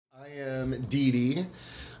am Dee Dee.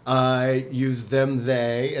 I use them,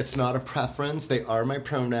 they. It's not a preference. They are my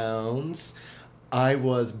pronouns. I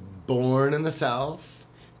was born in the South.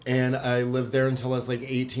 And I lived there until I was like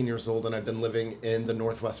 18 years old, and I've been living in the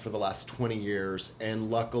Northwest for the last 20 years. And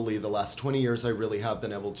luckily, the last 20 years, I really have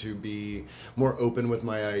been able to be more open with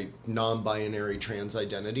my non-binary trans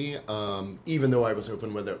identity. Even though I was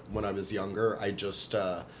open with it when I was younger, I just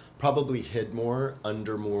probably hid more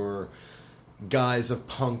under more guise of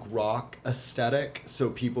punk rock aesthetic, so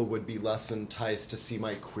people would be less enticed to see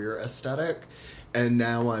my queer aesthetic. And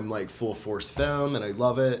now I'm like full force femme, and I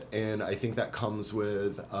love it. And I think that comes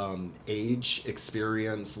with age,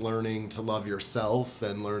 experience, learning to love yourself,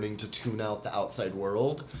 and learning to tune out the outside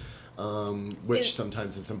world, which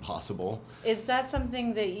sometimes is impossible. Is that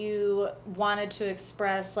something that you wanted to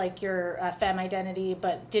express, like your femme identity,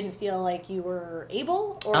 but didn't feel like you were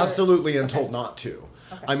able? Or? Absolutely, and told not to.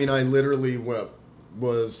 Okay. I mean, I literally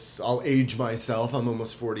I'll age myself, I'm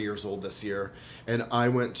almost 40 years old this year, and I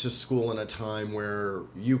went to school in a time where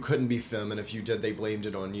you couldn't be femme, and if you did, they blamed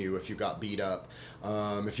it on you. If you got beat up,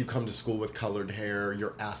 if you come to school with colored hair,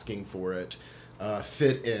 you're asking for it.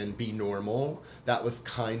 Fit in, be normal. That was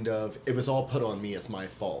it was all put on me as my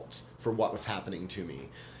fault for what was happening to me.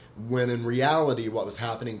 When in reality, what was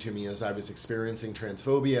happening to me is I was experiencing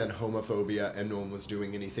transphobia and homophobia, and no one was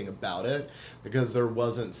doing anything about it because there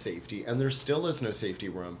wasn't safety, and there still is no safety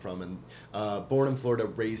where I'm from. And born in Florida,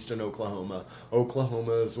 raised in Oklahoma.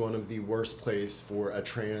 Oklahoma is one of the worst places for a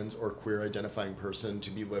trans or queer identifying person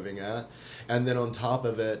to be living at. And then on top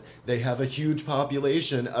of it, they have a huge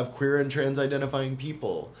population of queer and trans identifying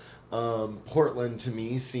people. Portland to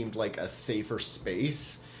me seemed like a safer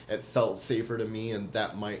space. It felt safer to me, and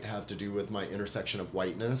that might have to do with my intersection of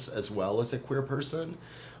whiteness as well as a queer person.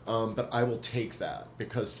 But I will take that,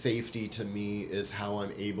 because safety to me is how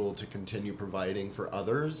I'm able to continue providing for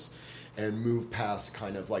others and move past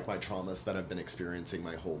kind of like my traumas that I've been experiencing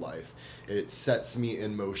my whole life. It sets me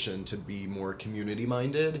in motion to be more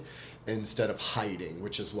community-minded instead of hiding,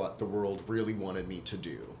 which is what the world really wanted me to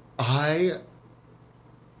do. I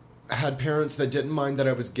had parents that didn't mind that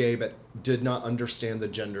I was gay, but did not understand the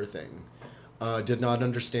gender thing. Did not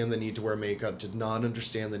understand the need to wear makeup, did not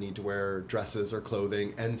understand the need to wear dresses or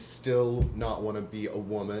clothing, and still not want to be a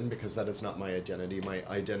woman, because that is not my identity. My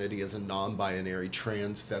identity is a non-binary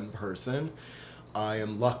trans femme person. I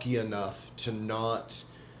am lucky enough to not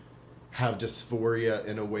have dysphoria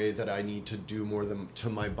in a way that I need to do more to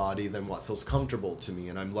my body than what feels comfortable to me,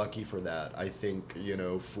 and I'm lucky for that. I think,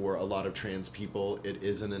 for a lot of trans people, it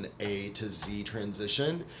isn't an A to Z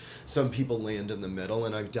transition. Some people land in the middle,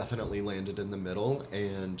 and I've definitely landed in the middle,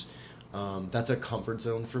 and that's a comfort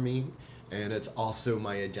zone for me, and it's also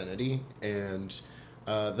my identity. And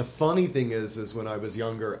the funny thing is when I was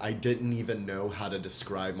younger, I didn't even know how to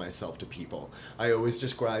describe myself to people. I always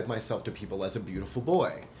described myself to people as a beautiful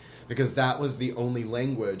boy, because that was the only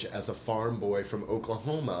language as a farm boy from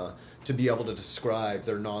Oklahoma to be able to describe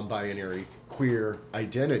their non-binary queer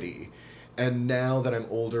identity. And now that I'm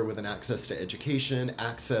older, with an access to education,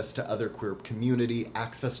 access to other queer community,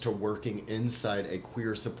 access to working inside a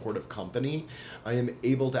queer supportive company, I am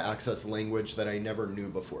able to access language that I never knew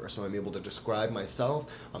before. So I'm able to describe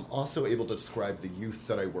myself. I'm also able to describe the youth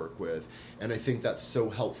that I work with. And I think that's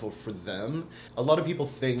so helpful for them. A lot of people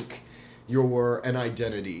think you're an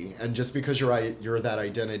identity, and just because you're that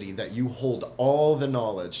identity, that you hold all the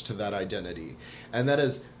knowledge to that identity. And that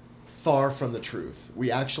is far from the truth. We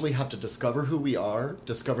actually have to discover who we are,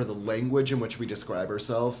 discover the language in which we describe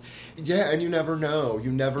ourselves. Yeah, and you never know.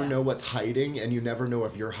 You never know what's hiding, and you never know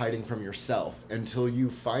if you're hiding from yourself until you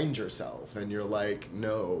find yourself, and you're like,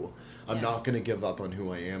 no, I'm not going to give up on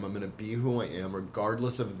who I am. I'm going to be who I am,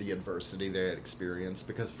 regardless of the adversity that I experience.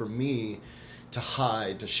 Because for me, to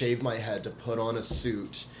hide, to shave my head, to put on a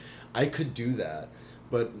suit, I could do that.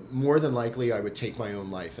 But more than likely, I would take my own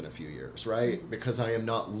life in a few years, right? Because I am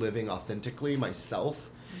not living authentically myself.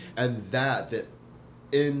 And the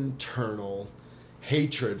internal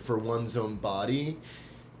hatred for one's own body,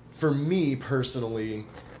 for me personally,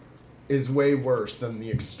 is way worse than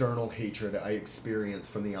the external hatred I experience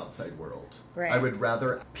from the outside world. Right. I would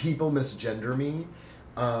rather people misgender me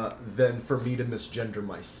than for me to misgender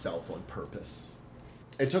myself on purpose.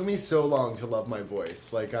 It took me so long to love my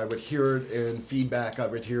voice. Like, I would hear it in feedback, I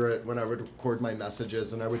would hear it when I would record my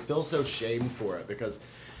messages, and I would feel so shamed for it, because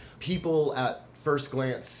people at first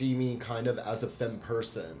glance see me kind of as a femme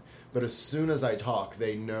person, but as soon as I talk,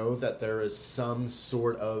 they know that there is some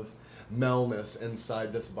sort of maleness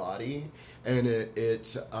inside this body, and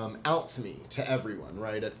it outs me to everyone,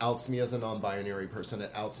 right? It outs me as a non-binary person,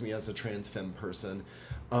 it outs me as a trans femme person,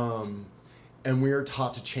 And we are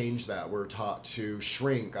taught to change that. We're taught to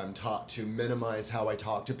shrink. I'm taught to minimize how I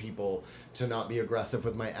talk to people, to not be aggressive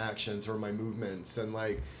with my actions or my movements. And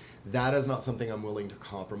like, that is not something I'm willing to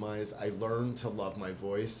compromise. I learned to love my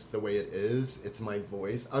voice the way it is. It's my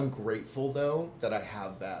voice. I'm grateful though that I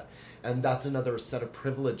have that. And that's another set of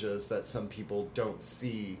privileges that some people don't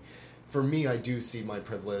see. For me, I do see my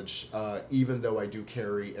privilege, even though I do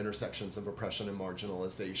carry intersections of oppression and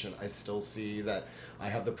marginalization. I still see that I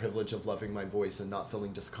have the privilege of loving my voice and not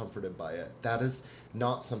feeling discomforted by it. That is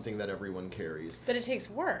not something that everyone carries. But it takes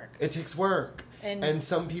work. It takes work. And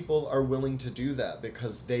some people are willing to do that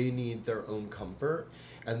because they need their own comfort.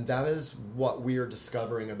 And that is what we are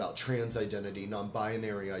discovering about trans identity,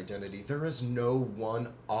 non-binary identity. There is no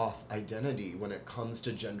one-off identity when it comes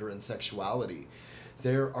to gender and sexuality.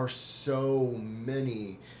 There are so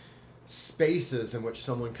many spaces in which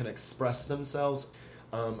someone can express themselves.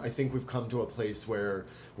 I think we've come to a place where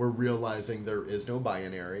we're realizing there is no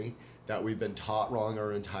binary, that we've been taught wrong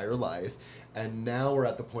our entire life. And now we're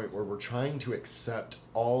at the point where we're trying to accept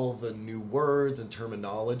all the new words and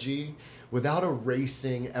terminology without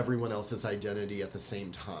erasing everyone else's identity at the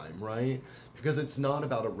same time, right? Because it's not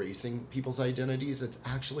about erasing people's identities. It's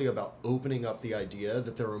actually about opening up the idea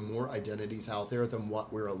that there are more identities out there than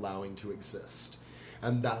what we're allowing to exist.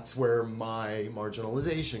 And that's where my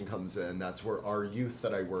marginalization comes in. That's where our youth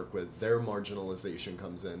that I work with, their marginalization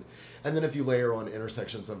comes in. And then if you layer on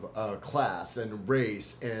intersections of class and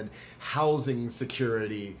race and housing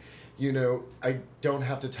security, you know, I don't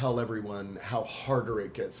have to tell everyone how harder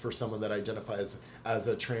it gets for someone that identifies as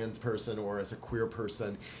a trans person or as a queer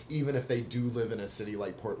person, even if they do live in a city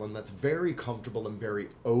like Portland that's very comfortable and very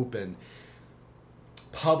open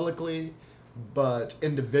publicly, but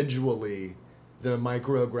individually, the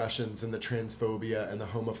microaggressions and the transphobia and the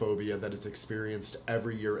homophobia that is experienced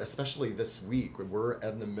every year, especially this week. We're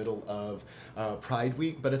in the middle of Pride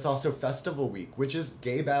Week, but it's also Festival Week, which is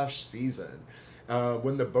gay bash season.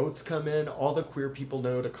 When the boats come in, all the queer people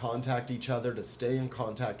know to contact each other, to stay in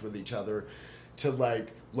contact with each other, to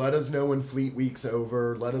like, let us know when Fleet Week's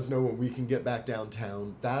over, let us know when we can get back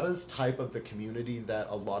downtown. That is type of the community that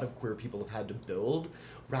a lot of queer people have had to build,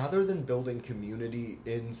 rather than building community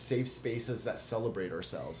in safe spaces that celebrate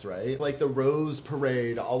ourselves, right? Like the Rose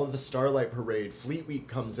Parade, all of the Starlight Parade, Fleet Week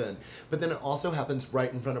comes in, but then it also happens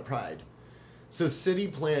right in front of Pride. So city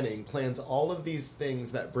planning plans all of these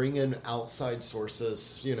things that bring in outside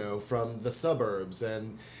sources, you know, from the suburbs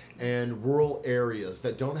and rural areas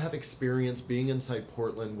that don't have experience being inside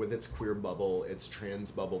Portland with its queer bubble, its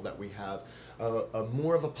trans bubble, that we have a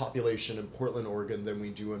more of a population in Portland, Oregon than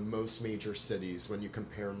we do in most major cities when you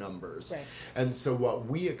compare numbers. Right. And so what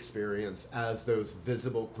we experience as those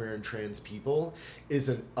visible queer and trans people is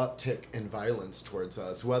an uptick in violence towards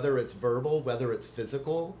us, whether it's verbal, whether it's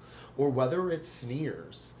physical, or whether it's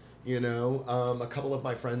sneers. You know, a couple of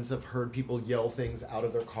my friends have heard people yell things out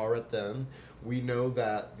of their car at them. We know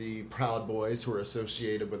that the Proud Boys, who are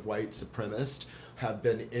associated with white supremacists, have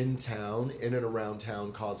been in town, in and around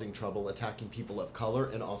town, causing trouble, attacking people of color,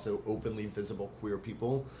 and also openly visible queer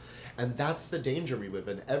people. And that's the danger we live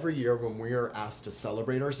in. Every year when we are asked to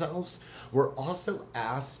celebrate ourselves, we're also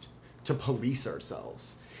asked to police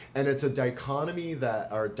ourselves. And it's a dichotomy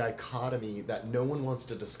that no one wants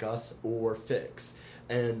to discuss or fix.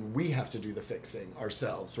 And we have to do the fixing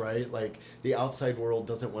ourselves, right? Like, the outside world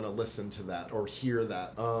doesn't want to listen to that or hear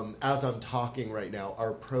that. As I'm talking right now,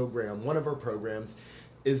 one of our programs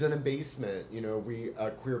is in a basement. You know, we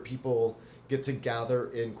queer people get to gather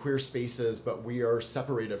in queer spaces, but we are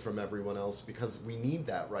separated from everyone else because we need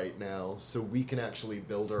that right now so we can actually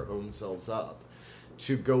build our own selves up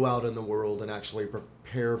to go out in the world and actually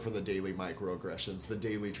prepare for the daily microaggressions, the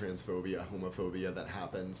daily transphobia, homophobia that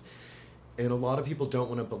happens. And a lot of people don't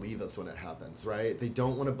want to believe us when it happens, right? They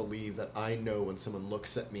don't want to believe that I know when someone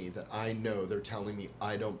looks at me, that I know they're telling me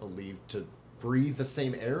I don't believe to breathe the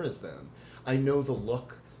same air as them. I know the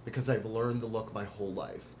look because I've learned the look my whole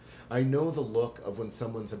life. I know the look of when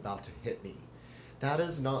someone's about to hit me. That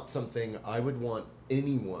is not something I would want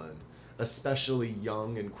anyone, especially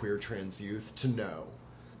young and queer trans youth, to know.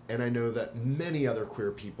 And I know that many other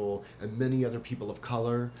queer people and many other people of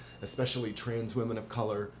color, especially trans women of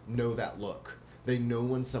color, know that look. They know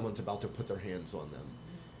when someone's about to put their hands on them.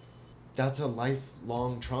 That's a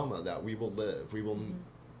lifelong trauma that we will live.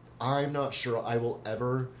 I'm not sure I will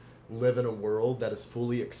ever live in a world that is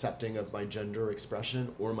fully accepting of my gender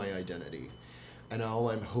expression or my identity. And all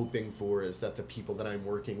I'm hoping for is that the people that I'm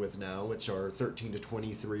working with now, which are 13 to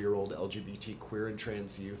 23-year-old LGBT queer and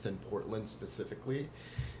trans youth in Portland specifically,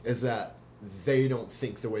 is that they don't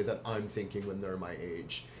think the way that I'm thinking when they're my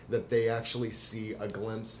age. That they actually see a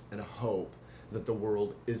glimpse and a hope that the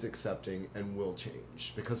world is accepting and will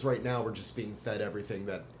change. Because right now we're just being fed everything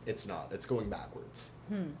that it's not. It's going backwards.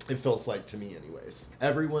 It feels like, to me anyways.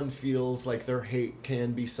 Everyone feels like their hate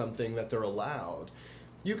can be something that they're allowed.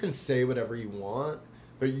 You can say whatever you want,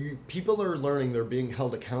 but people are learning they're being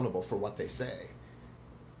held accountable for what they say.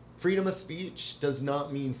 Freedom of speech does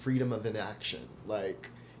not mean freedom of inaction. Like,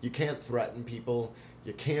 you can't threaten people.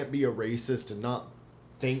 You can't be a racist and not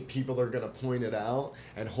think people are going to point it out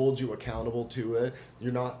and hold you accountable to it.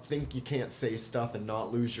 You're not think you can't say stuff and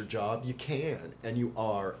not lose your job. You can, and you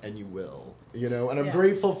are, and you will. You know, and I'm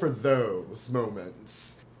grateful for those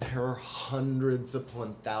moments. There are hundreds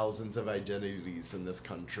upon thousands of identities in this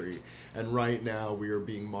country, and right now we are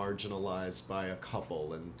being marginalized by a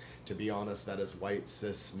couple, and to be honest, that is white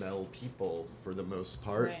cis male people for the most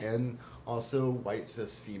part, right. And also white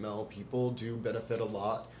cis female people do benefit a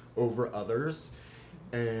lot over others.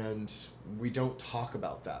 And we don't talk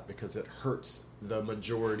about that because it hurts the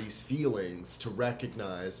majority's feelings to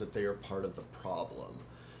recognize that they are part of the problem.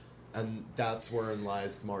 And that's wherein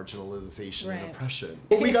lies marginalization and oppression.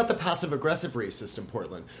 But we got the passive-aggressive racist in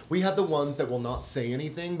Portland. We have the ones that will not say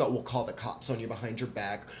anything but will call the cops on you behind your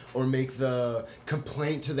back or make the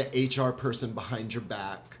complaint to the HR person behind your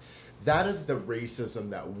back. That is the racism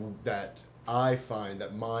that I find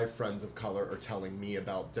that my friends of color are telling me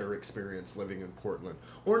about their experience living in Portland,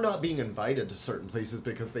 or not being invited to certain places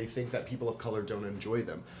because they think that people of color don't enjoy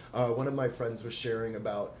them. One of my friends was sharing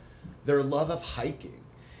about their love of hiking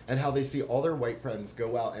and how they see all their white friends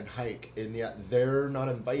go out and hike, and yet they're not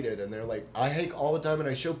invited, and they're like, I hike all the time and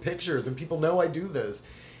I show pictures and people know I do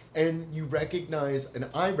this. And you recognize, and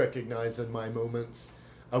I recognize in my moments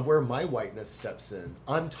of where my whiteness steps in.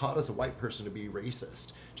 I'm taught as a white person to be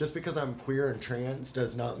racist. Just because I'm queer and trans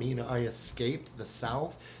does not mean I escaped the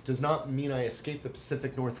South, does not mean I escaped the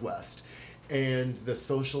Pacific Northwest and the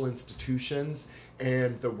social institutions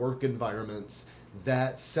and the work environments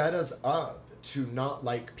that set us up to not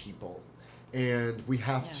like people. And we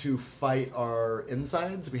have to fight our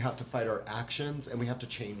insides, we have to fight our actions, and we have to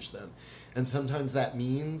change them. And sometimes that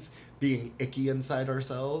means being icky inside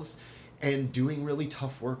ourselves and doing really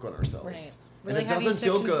tough work on ourselves. Right. And really it doesn't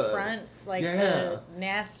feel good. Confront, like, the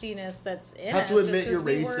nastiness that's in us. Have to admit you're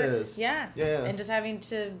racist. Yeah. And just having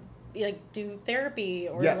to like do therapy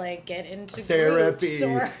or like get into therapy. Groups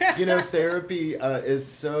or therapy is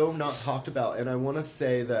so not talked about, and I want to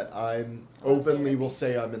say that I'm openly will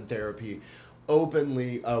say I'm in therapy,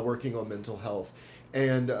 openly working on mental health,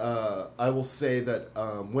 and I will say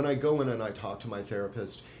that when I go in and I talk to my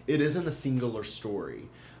therapist, it isn't a singular story.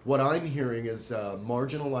 What I'm hearing is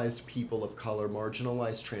marginalized people of color,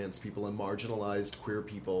 marginalized trans people, and marginalized queer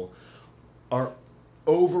people are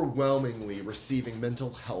overwhelmingly receiving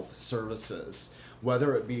mental health services,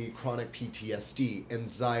 whether it be chronic PTSD,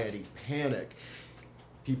 anxiety, panic,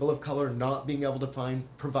 people of color not being able to find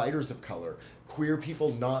providers of color, queer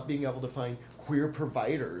people not being able to find queer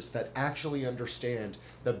providers that actually understand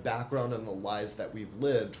the background and the lives that we've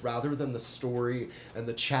lived, rather than the story and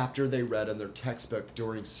the chapter they read in their textbook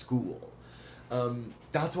during school.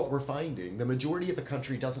 That's what we're finding. The majority of the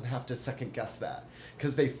country doesn't have to second guess that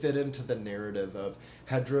because they fit into the narrative of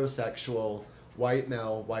heterosexual, white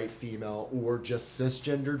male, white female, or just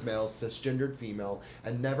cisgendered male, cisgendered female,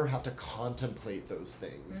 and never have to contemplate those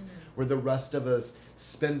things. Mm-hmm. Where the rest of us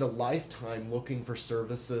spend a lifetime looking for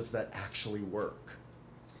services that actually work.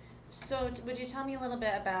 So would you tell me a little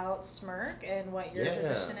bit about SMRC and what your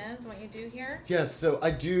position is, what you do here? Yes, so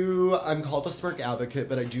I'm called a SMRC advocate,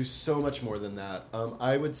 but I do so much more than that.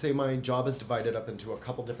 I would say my job is divided up into a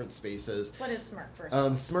couple different spaces. What is SMRC first?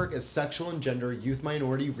 SMRC is Sexual and Gender Youth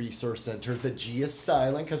Minority Resource Center. The G is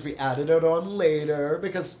silent because we added it on later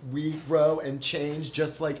because we grow and change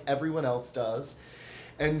just like everyone else does.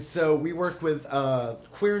 And so we work with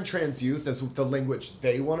queer and trans youth as the language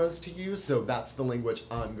they want us to use, so that's the language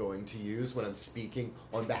I'm going to use when I'm speaking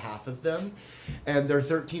on behalf of them. And they're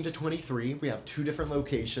 13 to 23. We have 2 different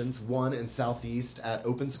locations, one in Southeast at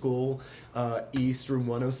Open School East, Room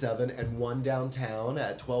 107, and one downtown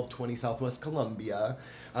at 1220 Southwest Columbia,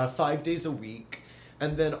 5 days a week.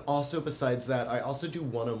 And then also besides that, I also do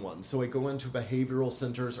one-on-one. So I go into behavioral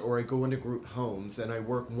centers or I go into group homes and I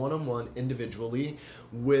work one-on-one individually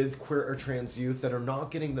with queer or trans youth that are not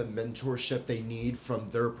getting the mentorship they need from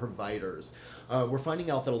their providers. We're finding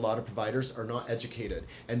out that a lot of providers are not educated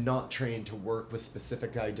and not trained to work with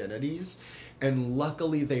specific identities. And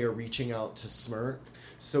luckily they are reaching out to SMRC.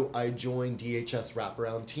 So I join DHS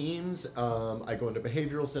wraparound teams. I go into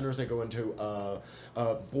behavioral centers. I go into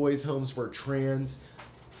boys' homes where trans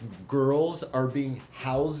girls are being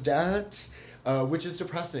housed at. which is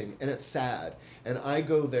depressing and it's sad. And I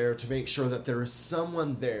go there to make sure that there is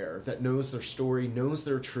someone there that knows their story, knows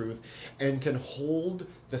their truth, and can hold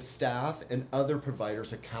the staff and other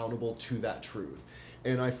providers accountable to that truth.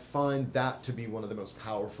 And I find that to be one of the most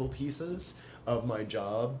powerful pieces of my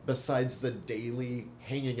job, besides the daily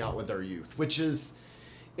hanging out with our youth, which is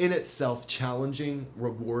in itself challenging,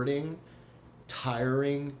 rewarding,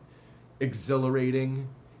 tiring, exhilarating.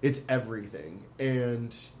 It's everything.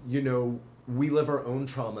 And, you know, we live our own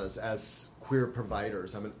traumas as queer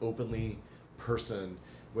providers. I'm an openly person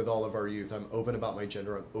with all of our youth. I'm open about my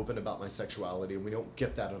gender. I'm open about my sexuality. And we don't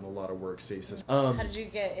get that in a lot of workspaces. How did you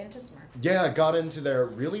get into SMERC? Yeah, I got into there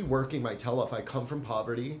really working my tail off. I come from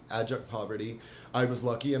poverty, abject poverty. I was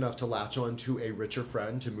lucky enough to latch on to a richer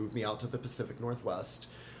friend to move me out to the Pacific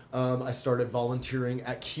Northwest. I started volunteering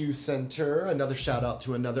at Q Center. Another shout out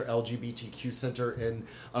to another LGBTQ center in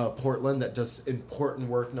Portland that does important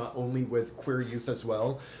work not only with queer youth as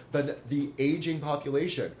well, but the aging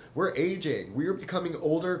population. We're aging. We are becoming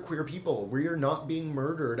older queer people. We are not being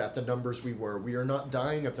murdered at the numbers we were. We are not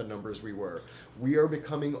dying at the numbers we were. We are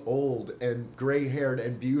becoming old and gray-haired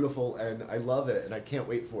and beautiful, and I love it, and I can't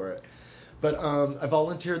wait for it. But I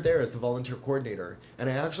volunteered there as the volunteer coordinator, and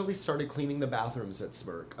I actually started cleaning the bathrooms at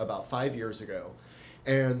SMERC about 5 years ago.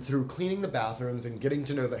 And through cleaning the bathrooms and getting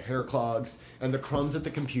to know the hair clogs and the crumbs at the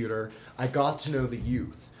computer, I got to know the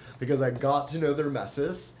youth, because I got to know their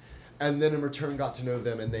messes, and then in return got to know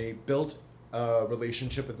them, and they built a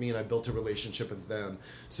relationship with me, and I built a relationship with them.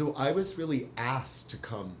 So I was really asked to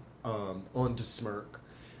come onto SMERC,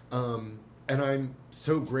 and I'm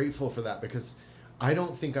so grateful for that, because I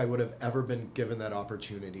don't think I would have ever been given that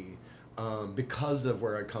opportunity because of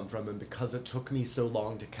where I come from, and because it took me so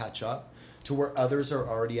long to catch up to where others are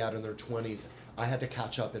already at in their 20s. I had to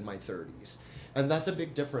catch up in my 30s. And that's a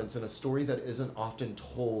big difference, in a story that isn't often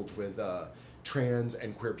told with trans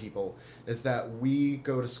and queer people, is that we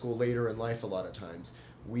go to school later in life a lot of times.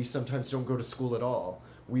 We sometimes don't go to school at all.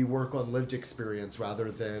 We work on lived experience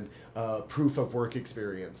rather than proof of work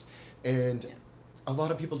experience. And a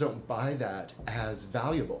lot of people don't buy that as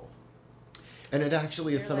valuable. And it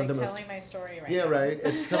actually is some of the most... You're telling my story right Yeah, now. right.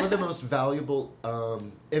 It's some of the most valuable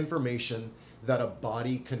information that a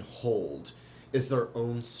body can hold is their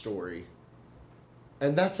own story.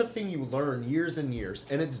 And that's a thing you learn years and years.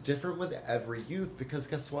 And it's different with every youth, because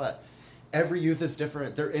guess what? Every youth is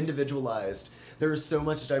different. They're individualized. There is so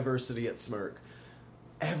much diversity at SMERC.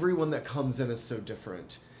 Everyone that comes in is so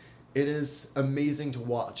different. It is amazing to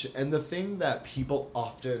watch. And the thing that people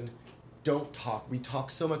often don't talk, we talk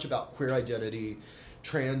so much about queer identity,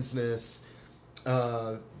 transness,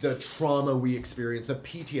 the trauma we experience, the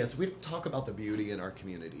PTSD. We don't talk about the beauty in our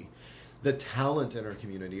community, the talent in our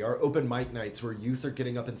community, our open mic nights where youth are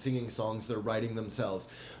getting up and singing songs they're writing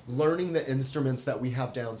themselves, learning the instruments that we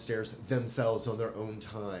have downstairs themselves on their own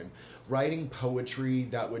time, writing poetry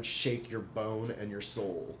that would shake your bone and your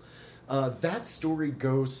soul. That story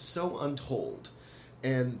goes so untold.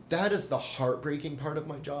 And that is the heartbreaking part of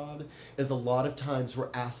my job, is a lot of times we're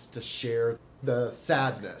asked to share the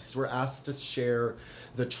sadness, we're asked to share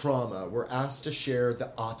the trauma, we're asked to share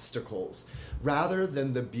the obstacles, rather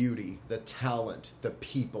than the beauty, the talent, the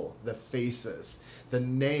people, the faces, the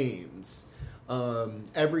names.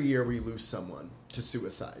 Every year we lose someone to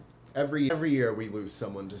suicide. Every year we lose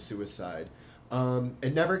someone to suicide.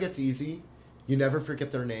 It never gets easy. You never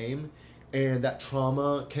forget their name, and that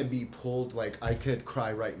trauma can be pulled, like I could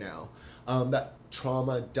cry right now. That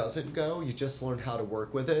trauma doesn't go, you just learn how to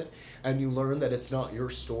work with it, and you learn that it's not your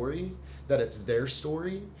story, that it's their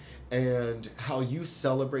story, and how you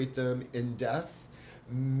celebrate them in death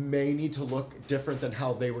may need to look different than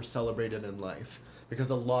how they were celebrated in life, because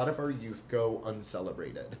a lot of our youth go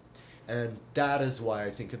uncelebrated. And that is why I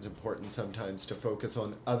think it's important sometimes to focus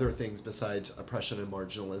on other things besides oppression and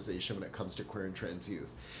marginalization when it comes to queer and trans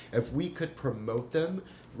youth. If we could promote them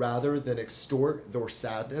rather than extort their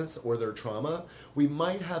sadness or their trauma, we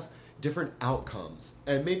might have different outcomes.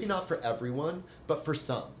 And maybe not for everyone, but for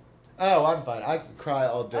some. Oh, I'm fine. I can cry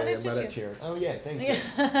all day and let a tear. Oh, yeah, thank you.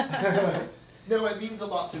 No, it means a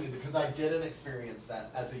lot to me because I didn't experience that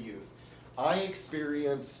as a youth. I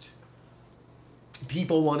experienced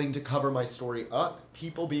people wanting to cover my story up,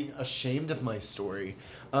 people being ashamed of my story,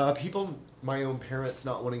 people, my own parents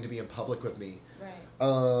not wanting to be in public with me. Right.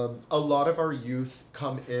 A lot of our youth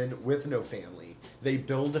come in with no family. They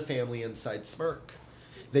build a family inside SMERC.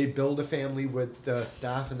 They build a family with the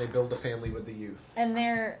staff, and they build a family with the youth. And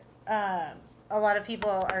they're a lot of people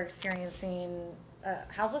are experiencing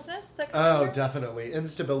houselessness that comes Oh, here? definitely.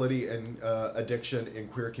 Instability and addiction in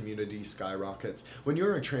queer community skyrockets. When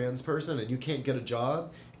you're a trans person and you can't get a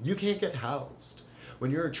job, you can't get housed. When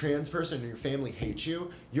you're a trans person and your family hates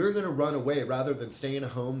you, you're going to run away rather than stay in a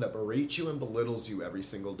home that berates you and belittles you every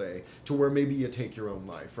single day to where maybe you take your own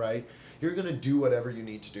life, right? You're going to do whatever you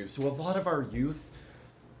need to do. So a lot of our youth,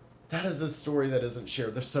 that is a story that isn't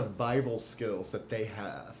shared. The survival skills that they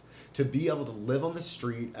have to be able to live on the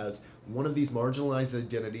street as one of these marginalized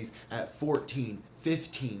identities at 14,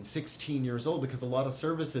 15, 16 years old, because a lot of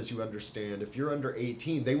services, you understand, if you're under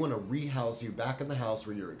 18, they want to rehouse you back in the house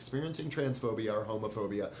where you're experiencing transphobia or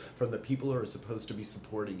homophobia from the people who are supposed to be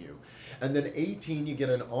supporting you. And then 18, you get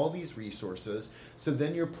in all these resources, so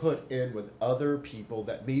then you're put in with other people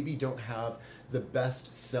that maybe don't have the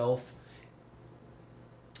best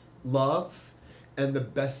love and the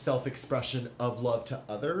best self-expression of love to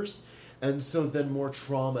others. And so then more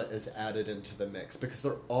trauma is added into the mix because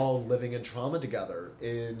they're all living in trauma together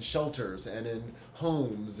in shelters and in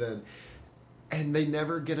homes, and they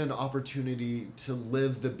never get an opportunity to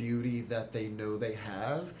live the beauty that they know they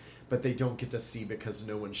have, but they don't get to see because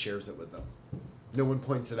no one shares it with them. No one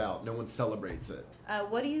points it out. No one celebrates it.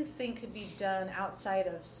 What do you think could be done outside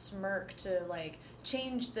of Smirk to like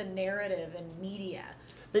change the narrative in media?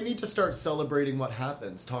 They need to start celebrating what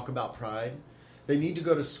happens. Talk about pride. They need to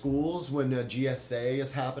go to schools when GSA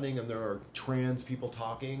is happening and there are trans people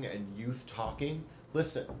talking and youth talking.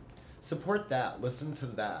 Listen. Support that. Listen to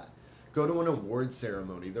that. Go to an award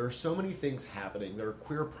ceremony. There are so many things happening. There are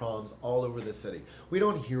queer proms all over the city. We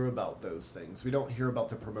don't hear about those things. We don't hear about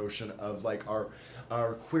the promotion of like our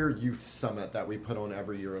queer youth summit that we put on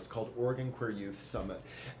every year. It's called Oregon Queer Youth Summit.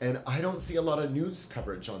 And I don't see a lot of news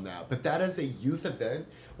coverage on that. But that is a youth event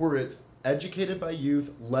where it's educated by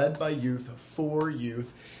youth, led by youth, for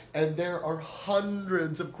youth. And there are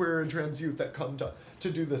hundreds of queer and trans youth that come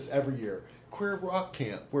to do this every year. Queer Rock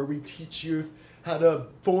Camp, where we teach youth how to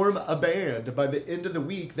form a band. By the end of the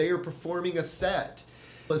week, they are performing a set.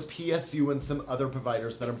 As PSU and some other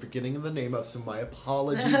providers that I'm forgetting the name of, so my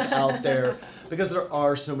apologies out there, because there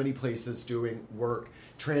are so many places doing work.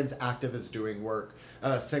 Trans Active is doing work.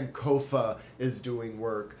 Sankofa is doing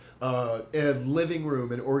work. Living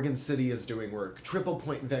Room in Oregon City is doing work. Triple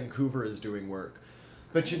Point in Vancouver is doing work.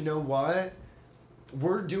 But you know what?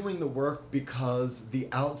 We're doing the work because the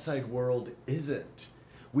outside world isn't.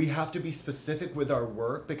 We have to be specific with our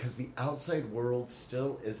work because the outside world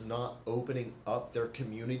still is not opening up their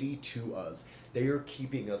community to us. They are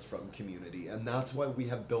keeping us from community, and that's why we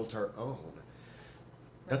have built our own.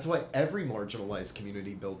 That's why every marginalized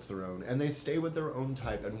community builds their own, and they stay with their own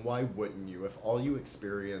type, and why wouldn't you if all you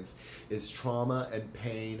experience is trauma and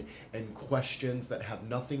pain and questions that have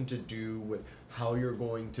nothing to do with how you're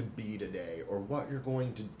going to be today or what you're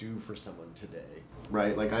going to do for someone today.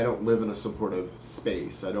 Right? Like, I don't live in a supportive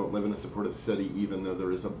space. I don't live in a supportive city, even though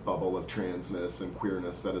there is a bubble of transness and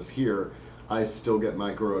queerness that is here. I still get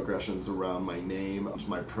microaggressions around my name,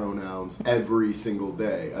 my pronouns, every single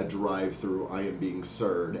day. A drive-through, I am being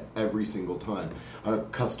served every single time. A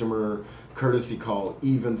customer courtesy call,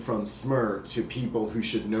 even from Smirk, to people who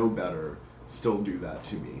should know better, still do that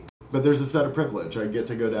to me. But there's a set of privilege. I get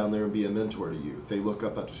to go down there and be a mentor to youth. They look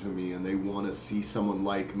up to me and they want to see someone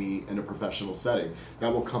like me in a professional setting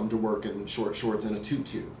that will come to work in short shorts and a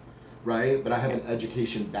tutu, right? But I have an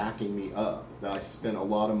education backing me up. That I spent a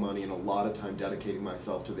lot of money and a lot of time dedicating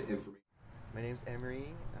myself to the information. My name's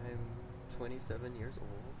Emery. I'm 27 years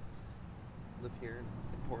old. Live here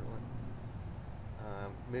in Portland.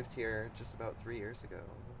 Moved here just about 3 years ago,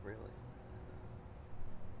 really.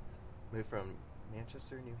 And, moved from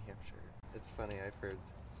Manchester, New Hampshire. It's funny, I've heard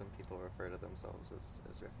some people refer to themselves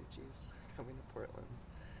as refugees coming to Portland.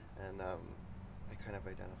 And I kind of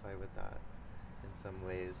identify with that. In some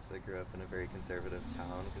ways, I grew up in a very conservative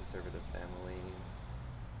town, conservative family,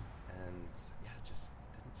 and yeah, it just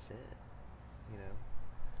didn't fit, you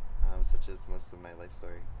know, such as most of my life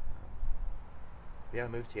story. Yeah, I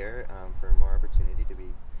moved here for more opportunity to be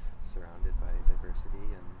surrounded by diversity,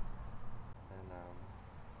 and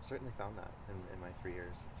certainly found that in my 3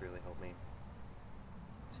 years. It's really helped me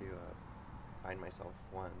to find myself,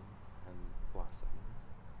 one, and blossom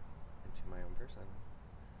into my own person.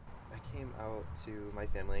 I came out to my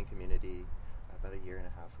family and community about 1.5 years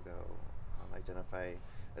ago. Identify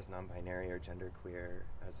as non-binary or genderqueer,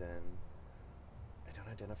 as in I don't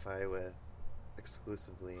identify with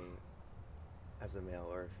exclusively as a male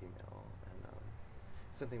or a female, and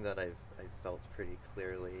something that I've felt pretty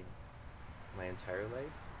clearly my entire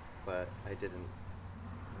life, but I didn't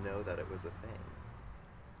know that it was a thing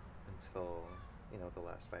until the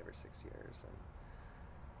last 5 or 6 years. And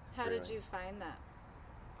how did you find that?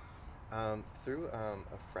 Through a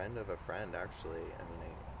friend of a friend, actually. I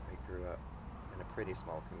mean, I grew up in a pretty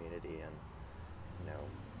small community, and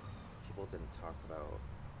people didn't talk about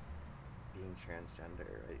being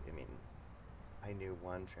transgender. I mean, I knew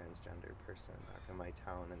one transgender person back in my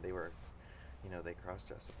town, and they were, they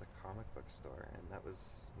cross-dressed at the comic book store, and that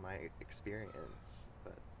was my experience.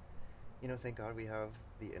 But, thank God we have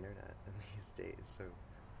the internet in these days. So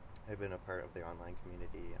I've been a part of the online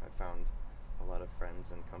community. I found a lot of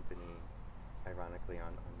friends and company, ironically,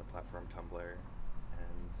 on the platform Tumblr,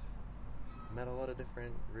 and met a lot of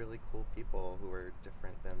different really cool people who were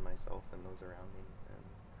different than myself and those around me. And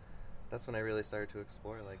that's when I really started to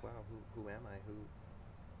explore, like, wow, who am I?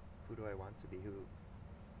 Who do I want to be? Who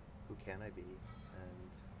can I be? And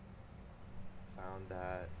found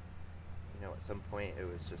that, at some point it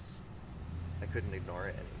was just, I couldn't ignore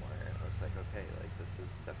it anymore. I was like, okay, like, this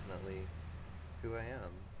is definitely who I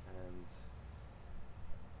am. And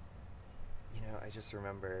I just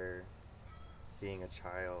remember being a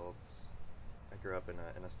child. I grew up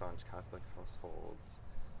in a staunch Catholic household,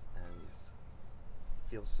 and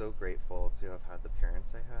feel so grateful to have had the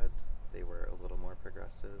parents I had. They were a little more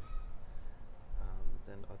progressive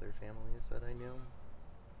than other families that I knew.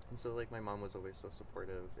 And so, like, my mom was always so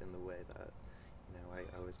supportive in the way that, I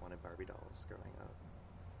always wanted Barbie dolls growing up.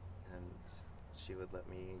 And she would let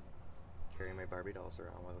me carry my Barbie dolls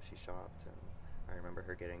around while she shopped. And I remember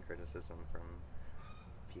her getting criticism from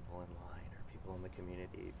people in line or people in the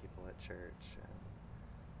community, people at church. And,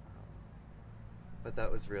 but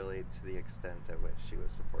that was really to the extent at which she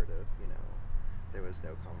was supportive. There was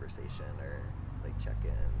no conversation or, like,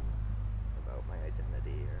 check-in about my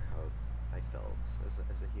identity or how I felt as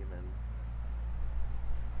a human.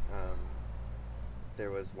 There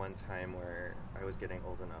was one time where I was getting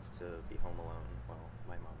old enough to be home alone while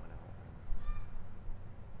my mom went out. And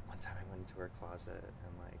one time I went into her closet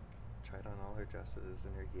and, like, tried on all her dresses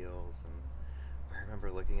and her heels, and I remember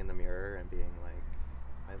looking in the mirror and being like,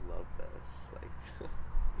 I love this. Like,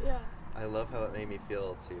 yeah, I love how it made me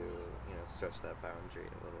feel to, stretch that boundary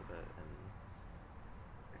a little bit and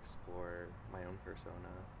explore my own persona.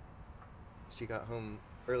 She got home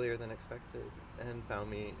earlier than expected and found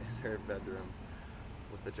me in her bedroom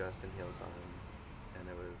with the dress and heels on, and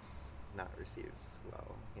it was not received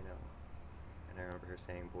well, And I remember her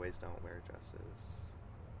saying, boys don't wear dresses,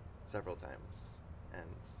 several times, and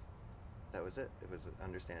that was it. It was an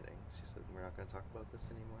understanding. She said, we're not going to talk about this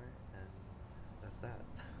anymore, and that's that.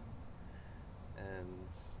 And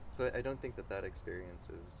so I don't think that experience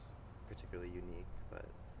is particularly unique, but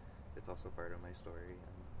it's also part of my story.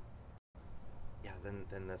 And yeah,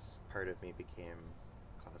 then this part of me became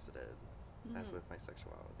closeted, as with my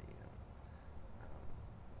sexuality, and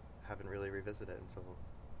haven't really revisited until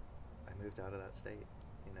I moved out of that state,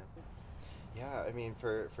 Yeah, I mean,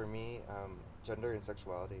 for me, gender and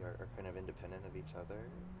sexuality are kind of independent of each other,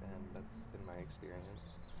 and that's been my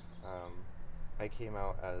experience. I came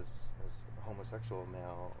out as a homosexual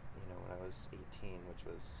male, when I was 18, which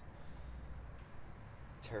was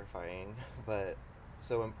terrifying, but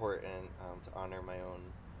so important to honor my own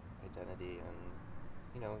identity.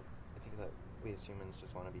 And, I think that we as humans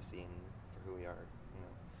just want to be seen for who we are,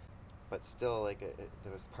 But still, like,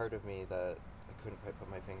 there was part of me that I couldn't quite put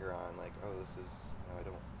my finger on, like, oh, this is, I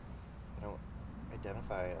don't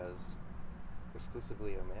identify as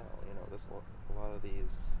exclusively a male, there's a lot of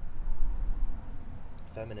these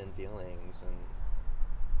feminine feelings, and,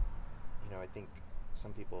 I think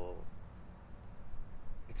some people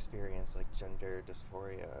experience, like, gender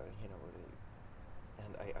dysphoria, where they,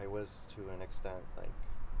 and I was, to an extent, like,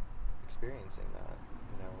 experiencing that,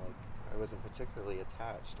 like, I wasn't particularly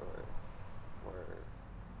attached or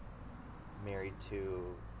married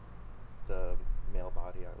to the male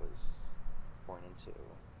body I was born into,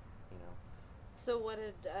 So what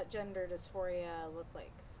did gender dysphoria look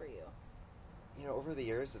like for you? Over the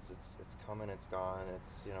years, it's come and it's gone.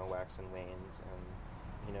 It's, waxed and waned,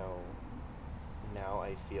 and, now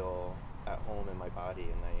I feel at home in my body,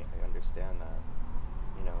 and I understand that,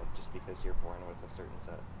 just because you're born with a certain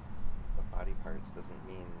set of body parts doesn't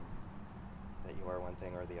mean that you are one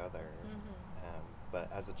thing or the other.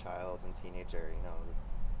 But as a child and teenager,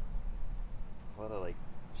 a lot of, like,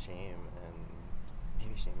 shame, and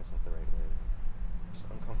maybe shame isn't the right word, just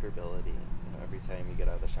uncomfortability, every time you get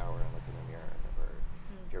out of the shower and look in the mirror, or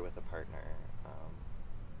if you're with a partner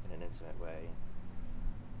in an intimate way,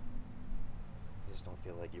 you just don't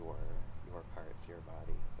feel like your parts, your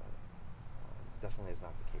body, but definitely is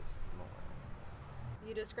not the case anymore.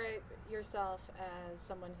 You describe yourself as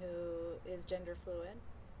someone who is gender fluid.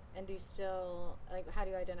 And do you still, like, how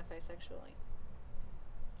do you identify sexually?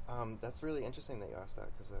 That's really interesting that you asked that,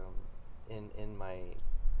 because in my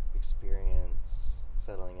experience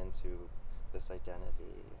settling into this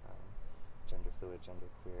identity, gender fluid, gender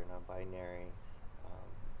queer, non-binary,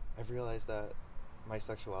 I've realized that my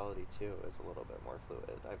sexuality too is a little bit more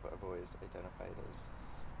fluid. I've always identified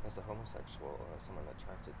as a homosexual, someone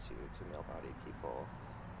attracted to male-bodied people,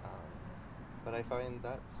 but I find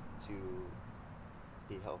that to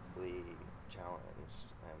be healthily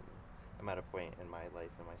challenged, and I'm at a point in my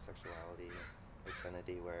life and my sexuality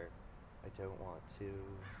identity where I don't want to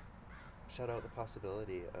shut out the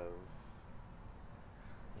possibility of,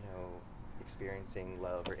 experiencing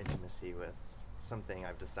love or intimacy with something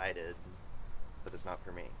I've decided that is not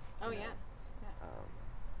for me. Oh, you know? Yeah.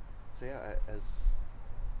 So yeah, as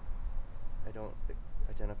I don't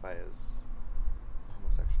identify as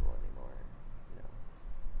homosexual anymore,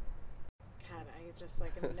 God, I just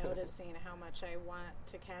am noticing how much I want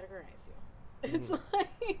to categorize you. It's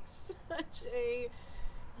like such a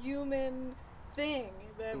human thing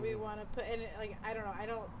that we want to put, and I don't know, I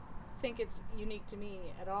don't think it's unique to me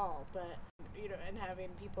at all, but and having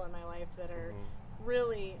people in my life that are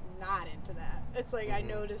really not into that, it's like I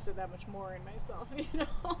notice it that much more in myself.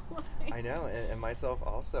 I know, and myself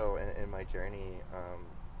also in my journey.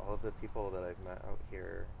 All of the people that I've met out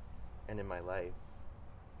here and in my life,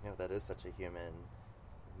 that is such a human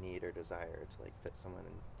need or desire to fit someone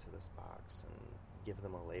into this box and give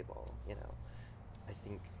them a label. I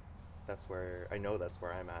think that's where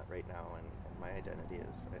I'm at right now, and my identity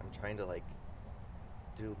is. I'm trying to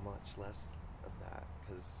do much less of that,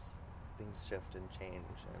 because things shift and change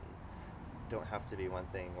and don't have to be one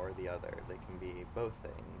thing or the other. They can be both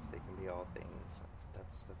things. They can be all things.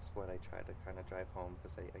 That's what I try to kind of drive home,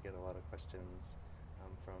 because I get a lot of questions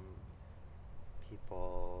from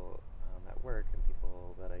people at work and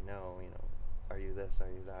people that I know, are you this, are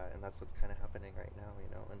you that? And that's what's kind of happening right now,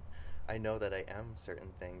 and I know that I am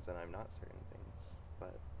certain things and I'm not certain things,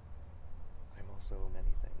 but I'm also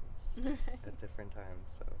many things at different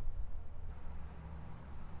times, so.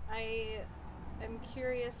 I am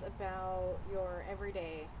curious about your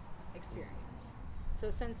everyday experience. So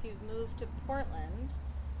since you've moved to Portland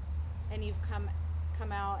and you've come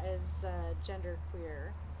out as gender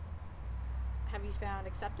queer, have you found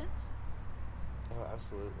acceptance? Oh,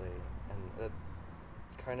 absolutely. And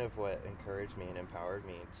it's kind of what encouraged me and empowered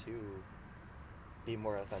me to be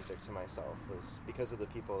more authentic to myself, was because of the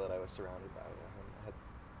people that I was surrounded by. I had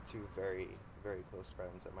two very, very close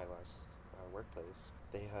friends at my last workplace.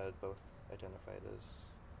 They had both identified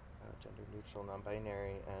as gender neutral,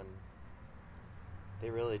 non-binary, and they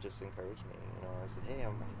really just encouraged me. I said, hey,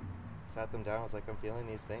 I sat them down. I was like, I'm feeling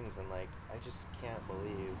these things, and I just can't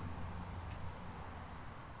believe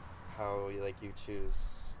how you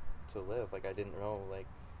choose to live. I didn't know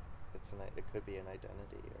it could be an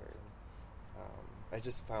identity, or I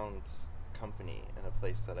just found company in a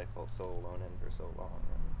place that I felt so alone in for so long,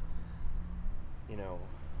 and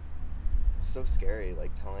it's so scary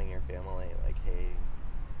telling your family hey,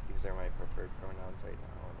 these are my preferred pronouns right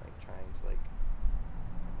now, and trying to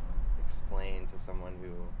explain to someone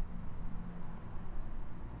who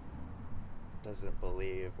doesn't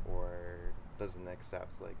believe or doesn't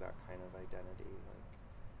accept that kind of identity.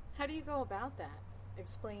 How do you go about that,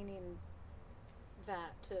 explaining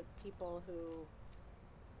that to people who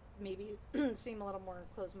maybe seem a little more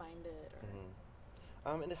closed-minded?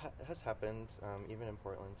 Or it has happened even in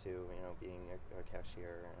Portland too, being a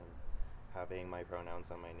cashier and having my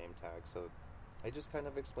pronouns on my name tag, so I just kind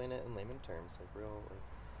of explain it in layman terms, well,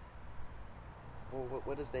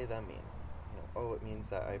 what does they them mean? It means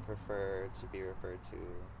that I prefer to be referred to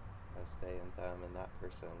as they and them and that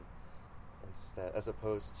person, instead, as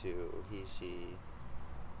opposed to he, she,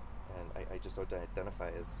 and I just don't identify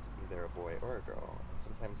as either a boy or a girl. And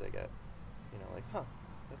sometimes I get,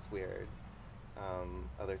 that's weird.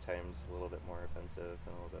 Other times a little bit more offensive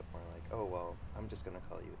and a little bit more oh, well, I'm just gonna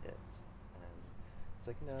call you it. And it's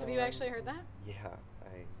no. Have you actually heard that? Yeah,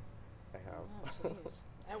 I have. Oh, jeez.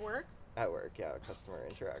 At work? At work, yeah, customer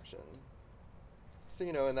interaction. So,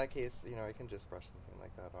 in that case, I can just brush something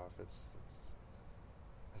like that off. It's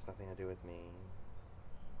has nothing to do with me.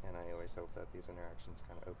 And I always hope that these interactions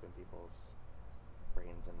kind of open people's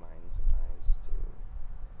brains and minds and eyes to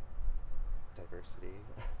diversity.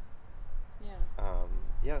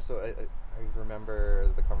 Yeah. So I remember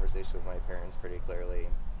the conversation with my parents pretty clearly.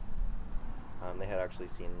 They had actually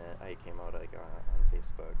seen it. I came out on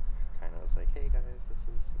Facebook, kind of was like, hey guys, this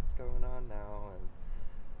is what's going on now. And,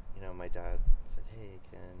 my dad said, hey,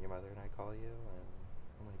 can your mother and I call you? And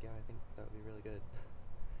I'm like, yeah, I think that would be really good.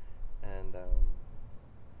 And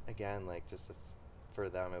I again, like, just this, for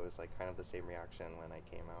them, it was like kind of the same reaction when I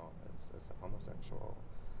came out as a homosexual.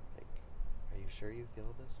 Like, are you sure you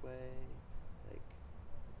feel this way? Like,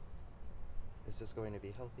 is this going to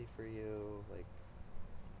be healthy for you? Like,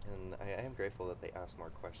 and I am grateful that they asked more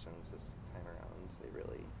questions this time around. They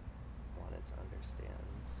really wanted to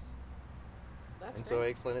understand. That's and great. so I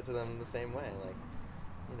explained it to them the same way, like,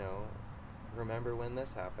 you know, remember when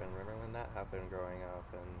this happened, remember when that happened growing up,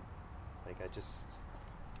 and like I just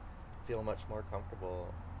feel much more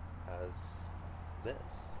comfortable as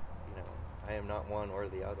this, you know. I am not one or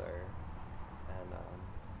the other, and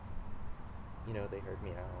you know, they heard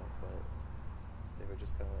me out, but they were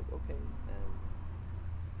just kind of like, okay, and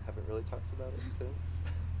haven't really talked about it since.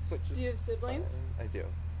 Which is Do you have siblings? fine. I do.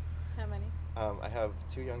 How many? I have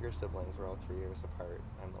 2 younger siblings. We're all 3 years apart.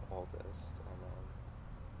 I'm the oldest, and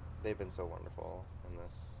they've been so wonderful in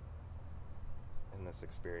this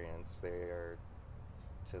experience. They are,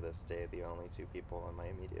 to this day, the only 2 people in my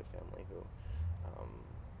immediate family who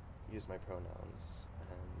use my pronouns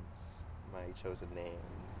and my chosen name,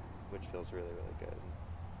 which feels really, really good.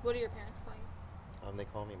 What do your parents call you? They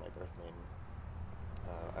call me my birth name.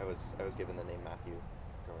 I was given the name Matthew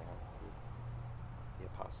growing up. The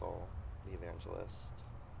apostle, the evangelist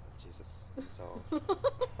of Jesus himself.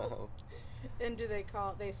 And do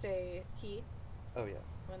they say he? Oh yeah,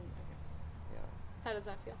 Okay. yeah. How does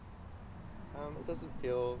that feel? It doesn't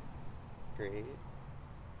feel great,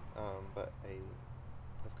 but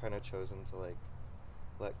I've kind of chosen to like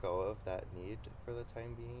let go of that need for the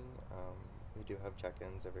time being. We do have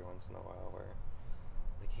check-ins every once in a while where,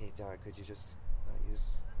 like, hey Dad, could you just not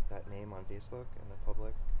use that name on Facebook in a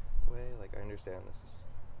public way? Like, I understand this is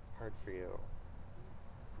hard for you,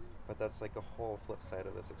 but that's like a whole flip side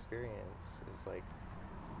of this experience, is like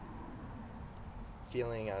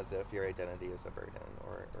feeling as if your identity is a burden,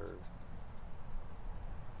 or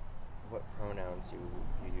what pronouns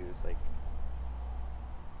you use, like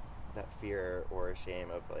that fear or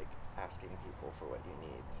shame of like asking people for what you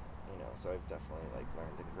need, you know. So I've definitely like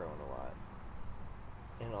learned and grown a lot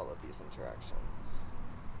in all of these interactions.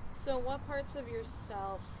 So what parts of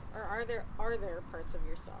yourself, or are there parts of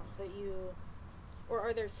yourself that you, or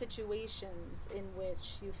are there situations in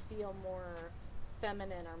which you feel more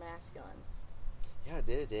feminine or masculine? Yeah,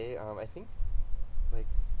 day to day, I think, like,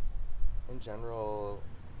 in general,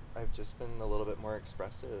 I've just been a little bit more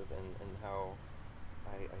expressive in how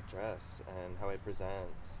I dress and how I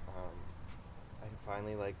present. I'm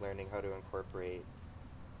finally, like, learning how to incorporate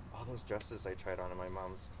all those dresses I tried on in my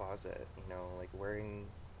mom's closet, you know, like wearing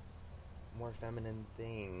more feminine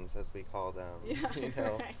things, as we call them, Yeah, you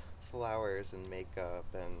know, right. flowers and makeup,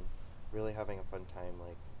 and really having a fun time,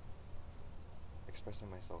 like, expressing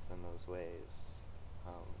myself in those ways.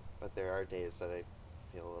 But there are days that I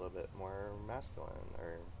feel a little bit more masculine,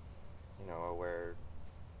 or, you know, I'll wear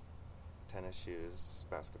tennis shoes,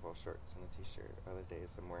 basketball shorts, and a t-shirt. Other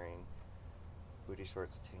days I'm wearing booty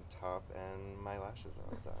shorts, a tank top, and my lashes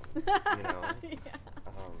are all done, you know? Yeah.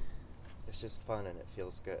 It's just fun, and it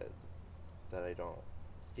feels good that I don't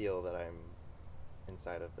feel that I'm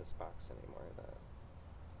inside of this box anymore that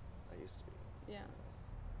I used to be. Yeah.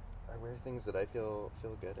 I wear things that I feel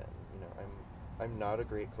good in. You know, I'm not a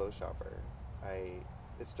great clothes shopper.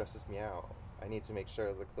 It stresses me out. I need to make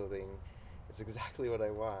sure the clothing is exactly what I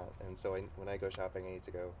want, and so when I go shopping, I need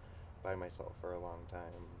to go by myself for a long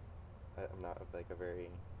time. I'm not like a very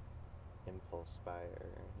impulse buyer,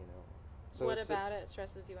 you know. So What about it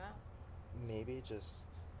stresses you out? maybe just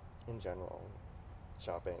in general,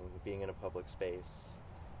 shopping, being in a public space,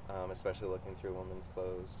 especially looking through women's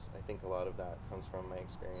clothes. I think a lot of that comes from my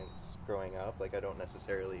experience growing up. Like, I don't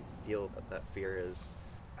necessarily feel that fear is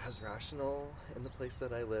as rational in the place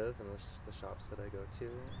that I live and the shops that I go to.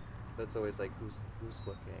 But it's always like, who's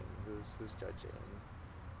looking, who's judging,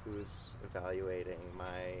 who's evaluating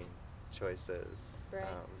my choices. Right.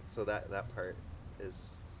 So that part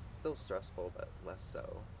is still stressful, but less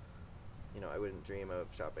so. You know, I wouldn't dream of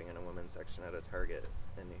shopping in a women's section at a Target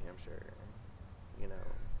in New Hampshire, you know.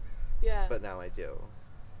 Yeah. But now I do.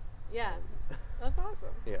 Yeah. That's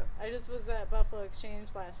awesome. Yeah. I just was at Buffalo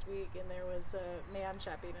Exchange last week, and there was a man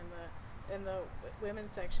shopping in the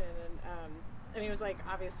women's section, and I mean, it was like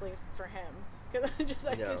obviously for him, because I just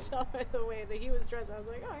I could tell by the way that he was dressed. I was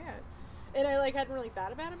like, oh yeah, and I like hadn't really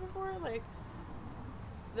thought about it before, like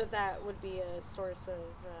that would be a source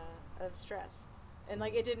of stress, and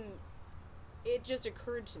like it just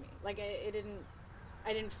occurred to me, like I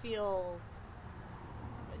didn't feel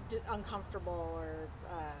uncomfortable or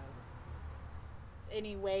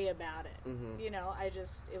any way about it. Mm-hmm. You know,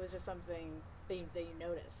 it was just something that you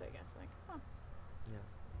notice, I guess, like, huh.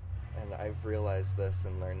 Yeah. and I've realized this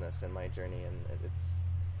and learned this in my journey, and it's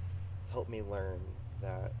helped me learn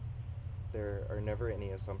that there are never any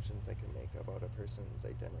assumptions I can make about a person's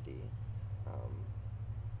identity.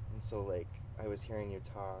 And so, like, I was hearing you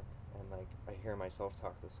talk, and, like, I hear myself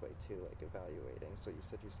talk this way, too, like, evaluating. So you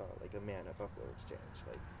said you saw, like, a man at Buffalo Exchange.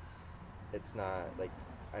 Like, it's not, like,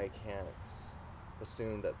 I can't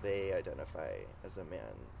assume that they identify as a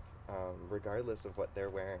man. Regardless of what they're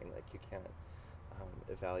wearing, like, you can't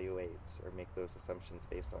evaluate or make those assumptions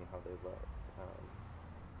based on how they look.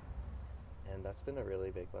 And that's been a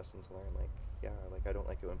really big lesson to learn. Like, yeah, like, I don't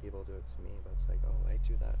like it when people do it to me, but it's like, oh, I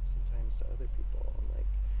do that sometimes to other people. And, like,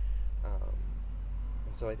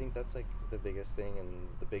 and so I think that's, like, the biggest thing and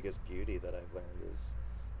the biggest beauty that I've learned is,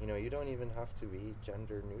 you know, you don't even have to be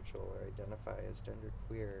gender neutral or identify as gender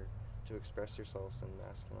queer to express yourselves in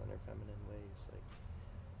masculine or feminine ways. Like,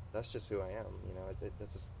 that's just who I am, you know.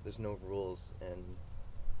 That's just, there's no rules in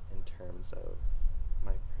terms of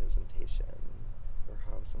my presentation or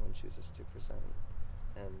how someone chooses to present.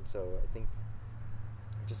 And so I think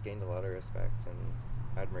I've just gained a lot of respect and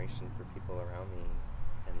admiration for people around me.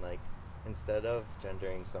 And, like, instead of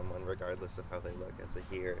gendering someone regardless of how they look as a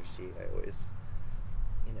he or a she, I always,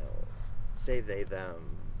 you know, say they,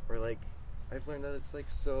 them. Or, like, I've learned that it's, like,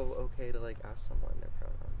 so okay to, like, ask someone their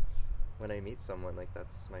pronouns. When I meet someone, like,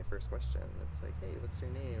 that's my first question. It's like, hey, what's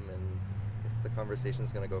your name? And if the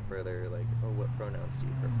conversation's going to go further, like, oh, what pronouns do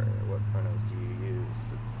you prefer? What pronouns do you use?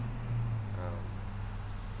 It's,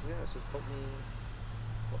 so yeah, it's just help me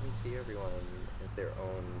see everyone at their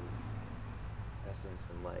own essence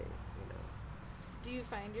and light, you know. Do you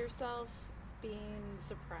find yourself being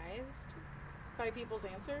surprised by people's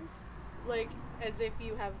answers? Like, as if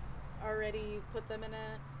you have already put them in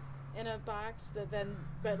a box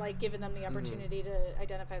but like given them the opportunity to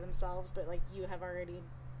identify themselves, but like you have already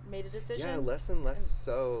made a decision? Yeah, less and less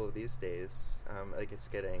so these days. Like, it's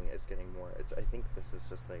getting more. I think this is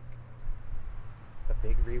just like a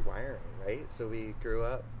big rewiring, right? So we grew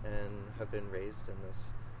up and have been raised in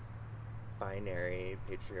this binary,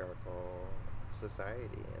 patriarchal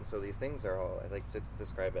society, and so these things are all, I like to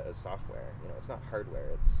describe it as software. You know, it's not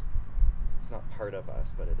hardware. It's not part of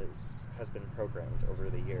us, but it has been programmed over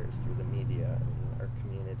the years through the media and our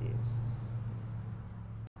communities.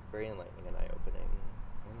 Very enlightening and eye-opening,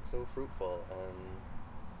 and so fruitful, and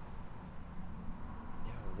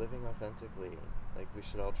yeah, living authentically. Like, we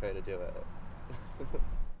should all try to do it.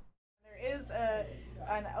 There is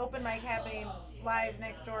an open mic happening live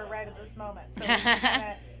next door right at this moment, so we're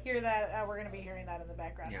gonna hear that. We're going to be hearing that in the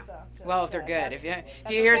background. Yeah. So just, well, if they're good. If you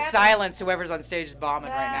hear happening. silence, whoever's on stage is bombing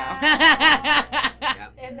right now. Yeah.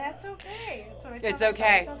 And that's okay. That's what I It's tell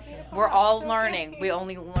okay. myself. It's okay to We're bomb. all It's learning. okay. We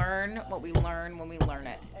only learn what we learn when we learn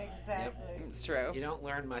it. Exactly. Yep. It's true. You don't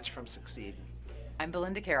learn much from succeeding. I'm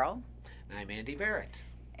Belinda Carroll. And I'm Andy Barrett.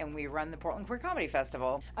 And we run the Portland Queer Comedy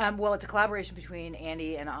Festival. Well, it's a collaboration between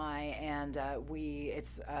Andy and I, and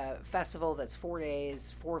it's a festival that's 4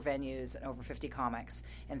 days, 4 venues, and over 50 comics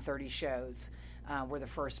and 30 shows. We're the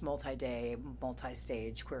first multi-day,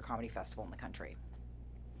 multi-stage queer comedy festival in the country.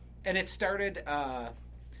 And it started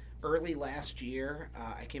early last year.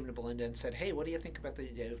 I came to Belinda and said, hey, what do you think about the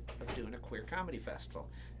idea of doing a queer comedy festival?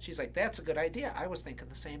 She's like, that's a good idea. I was thinking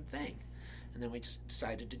the same thing. And then we just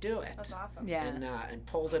decided to do it. That's awesome. Yeah. And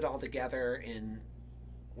pulled it all together in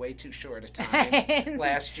way too short a time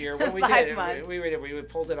last year. When we 5 did, months. we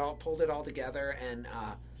pulled it all together, and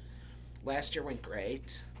last year went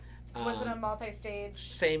great. Was it a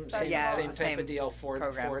multi-stage? Same Yeah, type same of deal. 4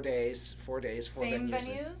 days, 4 Same venues.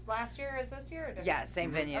 venues last year as this year? Or different? Yeah, same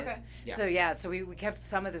venues. Okay. Yeah. So we kept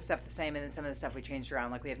some of the stuff the same, and then some of the stuff we changed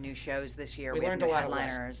around. Like, we have new shows this year. We have learned a new lot of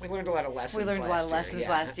headliners. lessons. We learned a lot of lessons. We learned a lot of lessons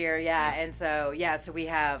last year, Yeah. And so we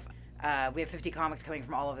have 50 comics coming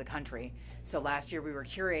from all over the country. So last year we were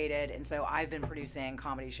curated, and so I've been producing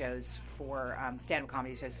comedy shows for stand-up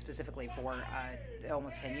comedy shows specifically for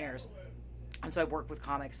almost 10 years. And so I've worked with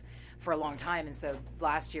comics for a long time, and so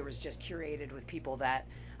last year was just curated with people that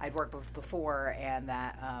I'd worked with before and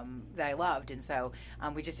that I loved, and so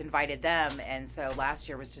we just invited them, and so last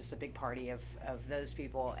year was just a big party of those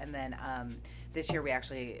people, and then this year we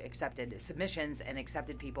actually accepted submissions and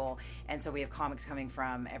accepted people, and so we have comics coming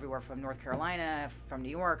from everywhere, from North Carolina, from New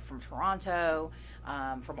York, from Toronto,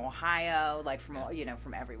 from Ohio, like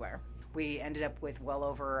from everywhere. We ended up with well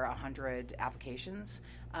over 100 applications,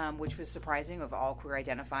 which was surprising, of all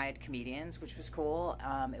queer-identified comedians, which was cool.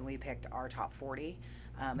 And we picked our top 40,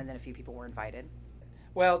 and then a few people were invited.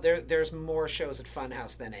 Well, there's more shows at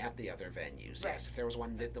Funhouse than at the other venues. Right. Yes, if there was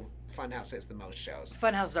one, the Funhouse has the most shows.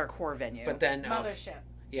 Funhouse is our core venue. But then Mothership.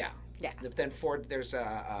 yeah. Yeah. Then Ford, there's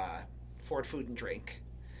Ford Food and Drink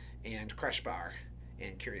and Crush Bar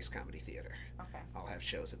and Curious Comedy Theater. Okay. I'll have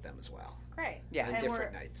shows at them as well. Great. Yeah. On And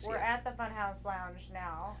different nights. We're yeah. at the Funhouse Lounge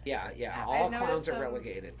now. Yeah. I All noticed clowns are some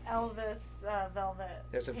relegated. Elvis velvet.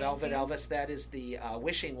 There's a Velvet paintings. Elvis. That is the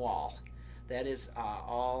wishing wall. That is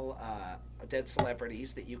all dead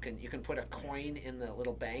celebrities that you can put a coin in the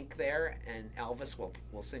little bank there, and Elvis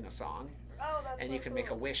will sing a song, Oh, that's and so you can cool. make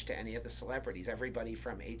a wish to any of the celebrities. Everybody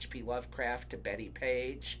from H.P. Lovecraft to Betty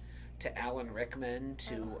Page to Alan Rickman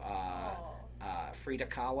to Frida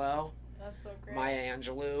Kahlo, That's so great. Maya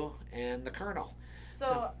Angelou, and the Colonel.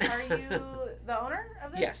 So, are you the owner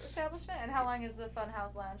of this Yes. establishment? And how long has the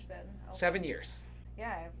Funhouse Lounge been open? 7 years.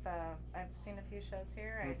 Yeah, I've seen a few shows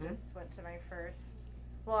here. Mhm. I just went to my first.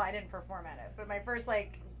 Well, I didn't perform at it, but my first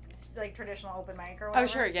like traditional open mic or whatever.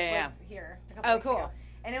 sure, yeah, was here. A couple Oh, weeks cool. ago.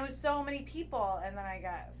 And it was so many people, and then I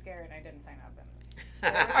got scared and I didn't sign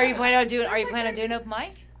up. Are you planning on doing? Are you It's like planning on doing open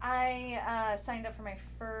mic? I signed up for my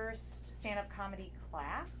first stand-up comedy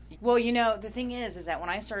class. Well, you know, the thing is that when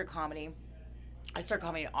I started comedy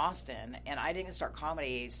in Austin, and I didn't start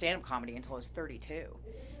stand-up comedy until I was 32.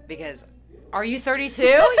 Because, are you 32?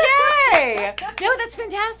 Yay! No, that's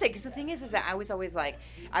fantastic. Because the thing is that I was like,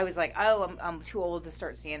 oh, I'm too old to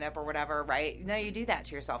start stand-up or whatever, right? No, you do that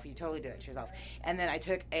to yourself. You totally do that to yourself. And then I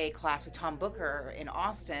took a class with Tom Booker in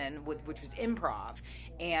Austin, which was improv.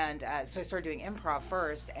 And so I started doing improv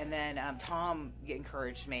first, and then Tom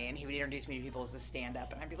encouraged me, and he would introduce me to people as a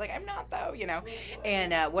stand-up, and I'd be like, I'm not, though, you know,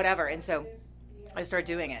 and whatever. And so I started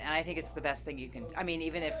doing it, and I think it's the best thing you can. I mean,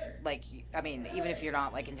 even if you're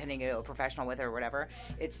not like intending to go a professional with it or whatever,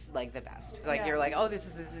 it's like the best. It's like Yeah. you're like, oh, this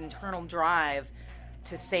is this internal drive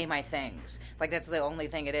to say my things. Like that's the only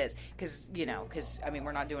thing it is, because I mean,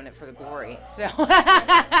 we're not doing it for the glory, so you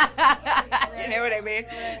know what I mean.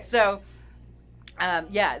 Right. So.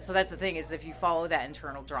 Yeah, so that's the thing is if you follow that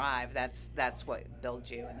internal drive, that's what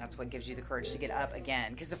builds you, and that's what gives you the courage to get up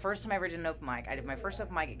again. Because the first time I ever did an open mic, I did my first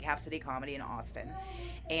open mic at Cap City Comedy in Austin,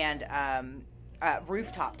 and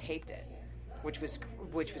Rooftop taped it, which was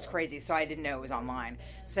crazy. So I didn't know it was online.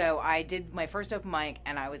 So I did my first open mic,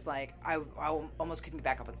 and I was like, I almost couldn't get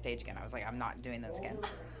back up on stage again. I was like, I'm not doing this again.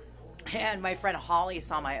 And my friend Holly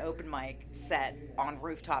saw my open mic set on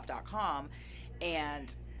Rooftop.com,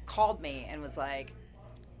 and called me and was like,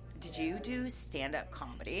 did you do stand-up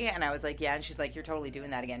comedy? And I was like, yeah. And she's like, you're totally doing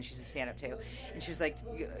that again. She's a stand-up too. And she was like,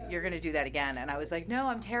 you're going to do that again. And I was like, no,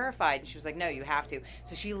 I'm terrified. And she was like, no, you have to.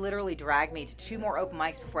 So she literally dragged me to 2 more open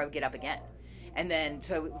mics before I would get up again. And then,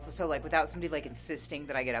 so like, without somebody like insisting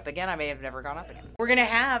that I get up again, I may have never gone up again. We're going to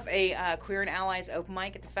have a Queer and Allies open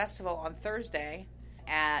mic at the festival on Thursday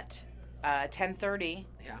at 10:30.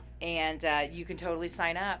 Yeah. And you can totally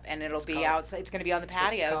sign up, and it'll be called- outside. It's going to be on the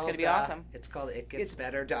patio. It's going to be awesome. It's called It Gets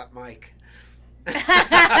Better. Mike. Awesome.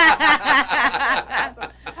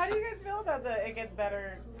 How do you guys feel about the It Gets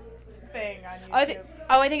Better thing on YouTube?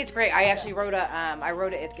 I think it's great. I actually wrote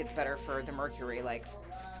a It Gets Better for the Mercury like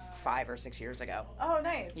 5 or 6 years ago. Oh,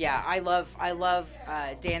 nice. Yeah, I love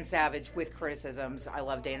Dan Savage with criticisms. I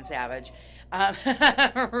love Dan Savage.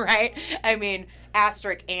 Right? I mean,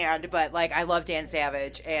 but like I love Dan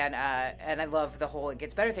Savage, and I love the whole It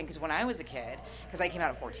Gets Better thing, because when I was a kid, because I came out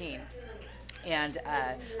at 14, and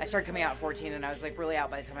I started coming out at 14, and I was like really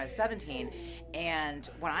out by the time I was 17. And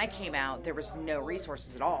when I came out, there was no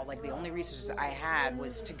resources at all. Like the only resources I had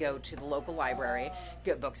was to go to the local library,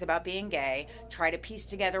 get books about being gay, try to piece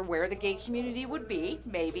together where the gay community would be,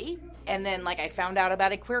 maybe. And then like I found out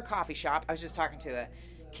about a queer coffee shop. I was just talking to a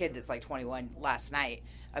kid that's like 21 last night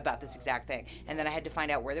about this exact thing, and then I had to find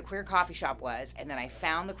out where the queer coffee shop was, and then I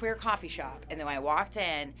found the queer coffee shop, and then I walked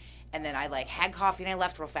in, and then I like had coffee and I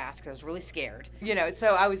left real fast because I was really scared, so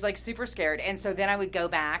I was like super scared. And so then I would go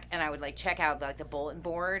back and I would like check out like the bulletin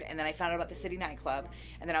board, and then I found out about the city nightclub,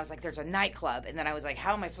 and then I was like, there's a nightclub, and then I was like,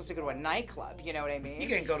 how am I supposed to go to a nightclub, you know what I mean? You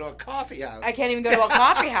can't go to a coffee house. I can't even go to a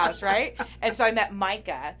coffee house, right? And so I met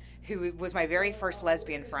Micah, who was my very first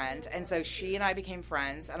lesbian friend, and so she and I became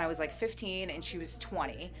friends, and I was like 15 and she was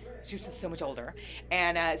 20. She was so much older,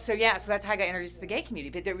 and so that's how I got introduced to the gay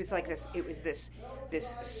community. But there was like this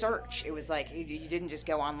search. It was like you didn't just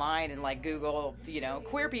go online and like Google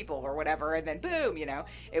queer people or whatever, and then boom,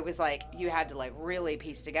 it was like you had to like really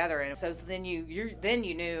piece together. And so then you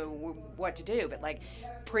knew what to do. But like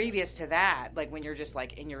previous to that, like when you're just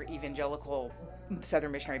like in your evangelical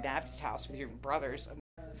Southern Missionary Baptist house with your brothers.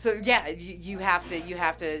 So yeah, you have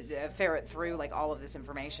to ferret through like all of this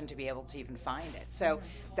information to be able to even find it. So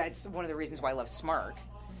that's one of the reasons why I love Smirk,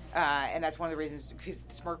 and that's one of the reasons because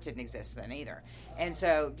Smirk didn't exist then either. And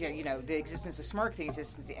so the existence of Smirk, the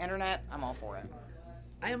existence of the internet, I'm all for it.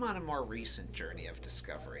 I am on a more recent journey of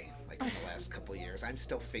discovery, like in the last couple of years. I'm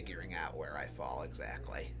still figuring out where I fall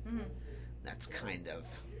exactly. Mm-hmm. That's kind of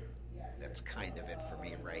it for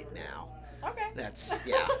me right now. Okay. That's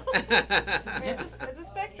yeah. It's a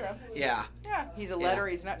spectrum. Yeah. Yeah. He's a letter.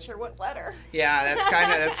 He's not sure what letter. Yeah,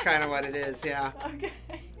 that's kind of what it is. Yeah. Okay.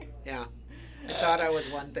 Yeah. I thought I was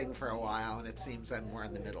one thing for a while, and it seems I'm more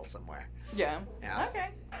in the middle somewhere. Yeah. Yeah. Okay.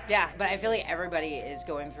 Yeah, but I feel like everybody is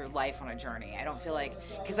going through life on a journey. I don't feel like,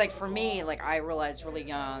 because like for me, like I realized really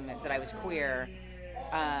young that I was queer,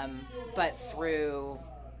 but through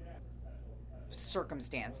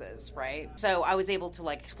circumstances, right? So I was able to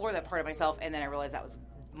like explore that part of myself, and then I realized that was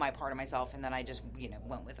my part of myself, and then I just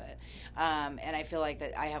went with it. And I feel like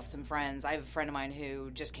that I have some friends. I have a friend of mine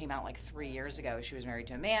who just came out like 3 years ago. She was married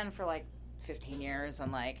to a man for like 15 years,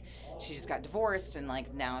 and like she just got divorced, and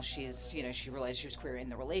like now she's she realized she was queer in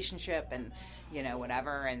the relationship, and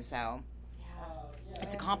whatever. And so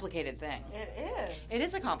it's a complicated thing. It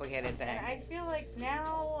is a complicated thing. And I feel like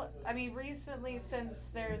now, I mean, recently, since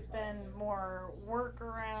there's been more work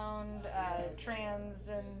around trans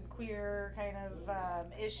and queer kind of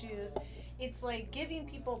issues, it's like giving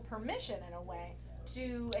people permission in a way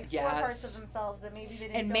to explore parts of themselves that maybe they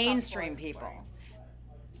didn't and feel mainstream comfortable people. exploring.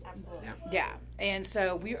 Absolutely. Yeah. And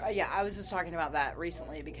so I was just talking about that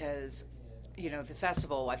recently because, the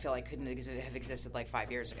festival I feel like couldn't have existed like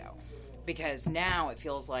 5 years ago, because now it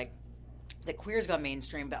feels like the queer's gone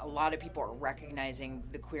mainstream, but a lot of people are recognizing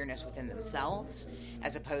the queerness within themselves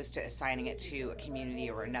as opposed to assigning it to a community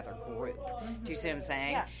or another group. Do you see what I'm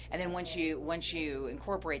saying? Yeah. And then once you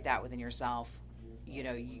incorporate that within yourself,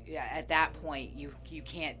 at that point you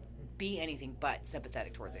can't be anything but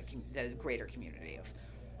sympathetic toward the greater community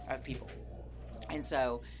of people. And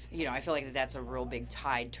so, I feel like that's a real big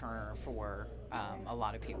tide turner for a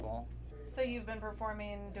lot of people. So you've been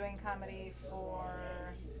doing comedy for...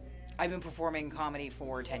 I've been performing comedy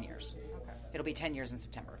for 10 years. Okay. It'll be 10 years in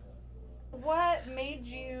September. What made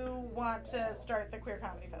you want to start the Queer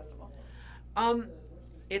Comedy Festival?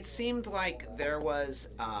 It seemed like there were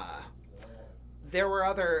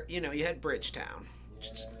other, you had Bridgetown, which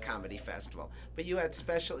is a comedy festival, but you had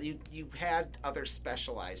you had other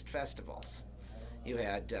specialized festivals. You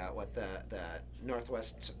had the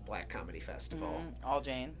Northwest Black Comedy Festival. All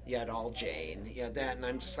Jane. You had All Jane. You had that, and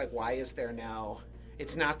I'm just like, why is there now?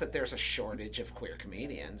 It's not that there's a shortage of queer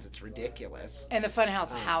comedians. It's ridiculous. And the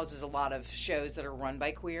Funhouse houses a lot of shows that are run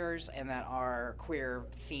by queers and that are queer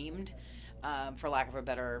themed, for lack of a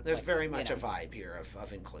better. There's very much a vibe here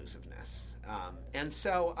of inclusiveness. And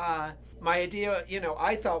so my idea,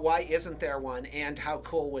 I thought, why isn't there one? And how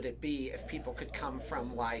cool would it be if people could come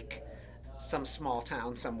from like some small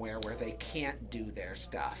town somewhere where they can't do their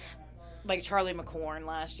stuff? Like Charlie McCorn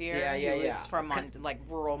last year. Yeah. He was from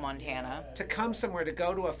rural Montana. To come somewhere, to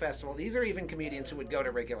go to a festival. These are even comedians who would go to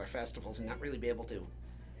regular festivals and not really be able to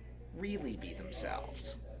really be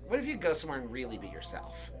themselves. What if you go somewhere and really be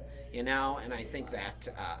yourself? And I think that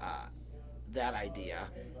that idea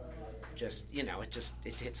just,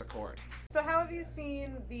 it hits a chord. So how have you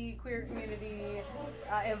seen the queer community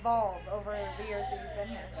evolve over the years that you've been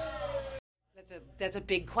here? That's a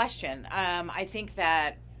big question. I think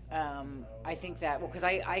that because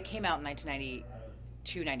I came out in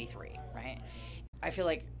 1992, 93, right? I feel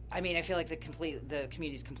like the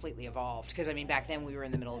community's completely evolved, because back then we were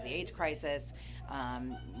in the middle of the AIDS crisis.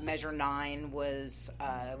 Measure 9 was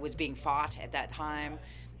being fought at that time,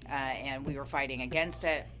 and we were fighting against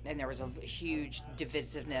it, and there was a huge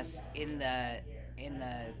divisiveness in the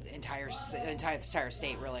entire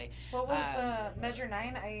state, really. What was Measure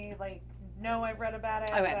 9? I've read about it,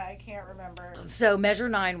 okay, but I can't remember. So Measure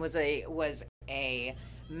 9 was a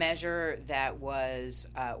measure that was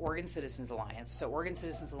Oregon Citizens Alliance. So Oregon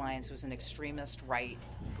Citizens Alliance was an extremist right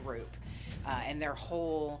group, and their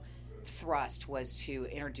whole thrust was to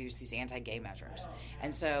introduce these anti-gay measures.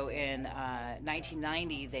 And so in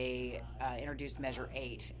 1990, they introduced Measure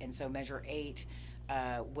 8. And so Measure 8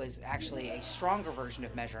 was actually a stronger version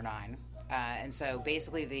of Measure 9. And so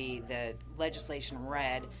basically the legislation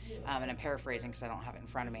read, and I'm paraphrasing because I don't have it in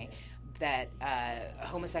front of me, that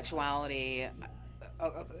homosexuality,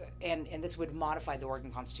 and this would modify the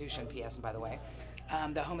Oregon Constitution, P.S. and by the way,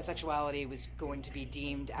 that homosexuality was going to be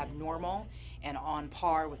deemed abnormal and on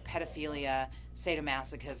par with pedophilia,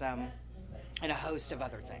 sadomasochism, and a host of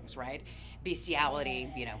other things, right? Bestiality,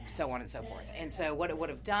 so on and so forth. And so what it would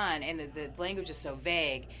have done, and the language is so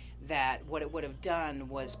vague, that what it would have done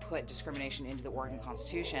was put discrimination into the Oregon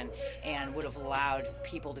Constitution and would have allowed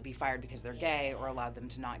people to be fired because they're gay, or allowed them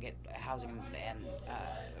to not get housing and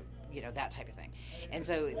that type of thing. And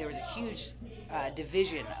so there was a huge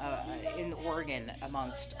division in Oregon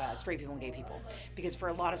amongst straight people and gay people, because for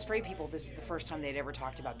a lot of straight people, this is the first time they'd ever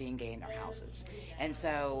talked about being gay in their houses. And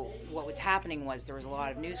so what was happening was there was a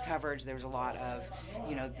lot of news coverage, there was a lot of,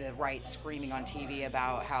 the right screaming on TV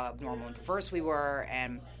about how abnormal and perverse we were,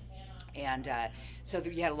 and so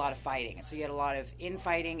you had a lot of fighting. So you had a lot of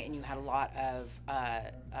infighting, and you had a lot of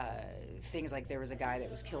things like there was a guy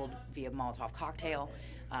that was killed via Molotov cocktail.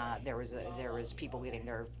 There was people getting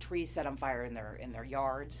their trees set on fire in their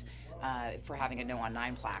yards for having a No on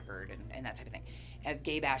 9 placard and that type of thing. And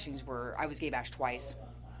gay bashings I was gay bashed twice.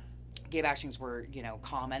 Gay bashings were,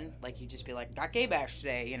 common. Like, you'd just be like, got gay bashed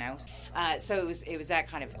today, So it was that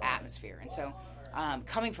kind of atmosphere. And so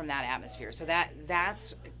coming from that atmosphere, so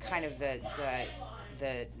that's kind of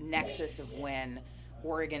the nexus of when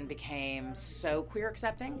Oregon became so queer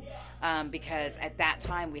accepting, because at that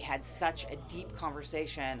time we had such a deep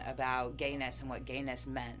conversation about gayness and what gayness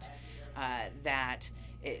meant, that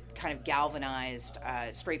it kind of galvanized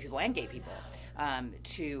straight people and gay people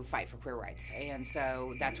to fight for queer rights. And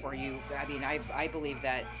so that's where I believe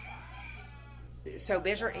that. So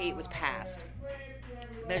Measure 8 was passed.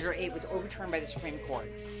 Measure 8 was overturned by the Supreme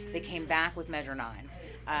Court. They came back with Measure 9.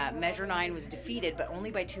 Measure 9 was defeated, but only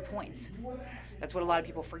by 2 points. That's what a lot of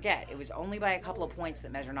people forget. It was only by a couple of points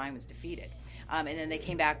that Measure 9 was defeated. And then they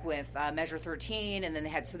came back with Measure 13, and then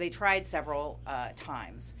they tried several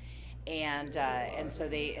times. And so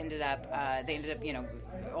they ended up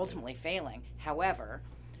ultimately failing. However,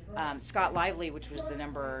 Scott Lively, which was the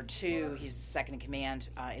number 2, he's the second in command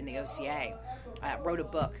in the OCA, wrote a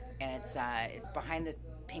book, and it's Behind the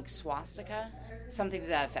Pink Swastika, something to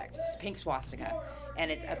that effect. It's Pink Swastika, and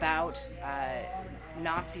it's about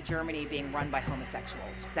Nazi Germany being run by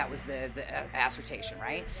homosexuals. That was the assertion,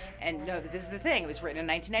 right? And no, this is the thing. It was written in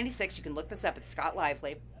 1996. You can look this up. It's Scott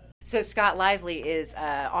Lively. So Scott Lively is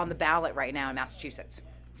on the ballot right now in Massachusetts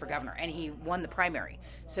for governor, and he won the primary.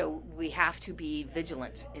 So we have to be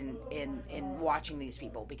vigilant in watching these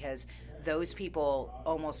people, because those people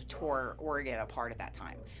almost tore Oregon apart at that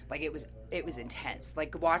time. Like, it was intense.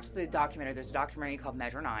 Like, watch the documentary. There's a documentary called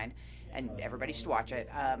Measure 9, and everybody should watch it,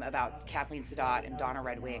 about Kathleen Sadat and Donna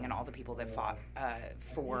Red Wing and all the people that fought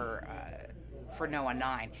for No on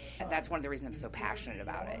 9. And that's one of the reasons I'm so passionate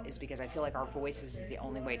about it, is because I feel like our voices is the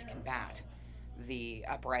only way to combat the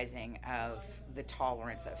uprising of the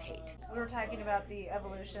tolerance of hate. We were talking about the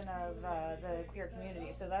evolution of the queer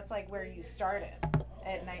community, so that's like where you started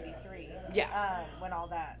at 93. Yeah. When all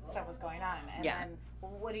that stuff was going on. And then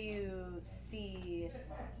what do you see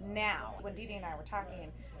now? When Dee Dee and I were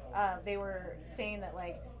talking, they were saying that,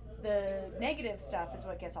 like, the negative stuff is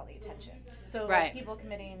what gets all the attention. So like, people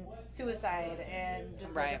committing suicide and the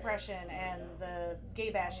depression and the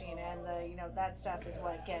gay bashing and the that stuff is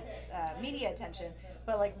what gets media attention.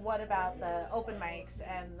 But like, what about the open mics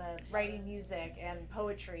and the writing music and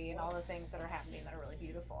poetry and all the things that are happening that are really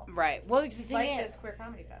beautiful? Right. Well, the thing like is, this Queer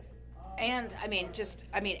Comedy Fest. And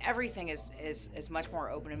everything is much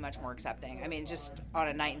more open and much more accepting. I mean, just on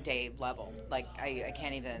a night and day level. Like, I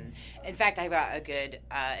can't even. In fact, I've got a good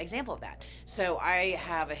example of that. So I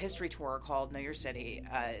have a history tour called Know Your City.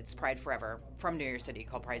 It's Pride Forever, from Know Your City,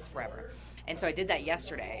 called Pride's Forever. And so I did that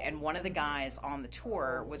yesterday. And one of the guys on the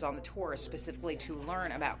tour was on the tour specifically to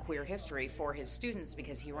learn about queer history for his students,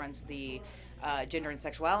 because he runs the Gender and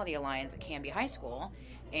Sexuality Alliance at Canby High School,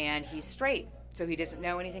 and he's straight. So he doesn't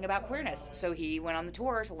know anything about queerness. So he went on the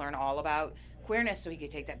tour to learn all about queerness so he could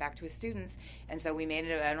take that back to his students. And so we made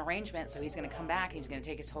an arrangement. So he's going to come back and he's going to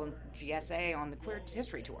take his whole GSA on the queer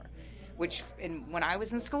history tour. Which, when I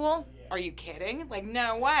was in school, are you kidding? Like,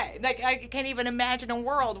 no way. Like, I can't even imagine a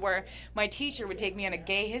world where my teacher would take me on a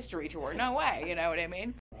gay history tour. No way. You know what I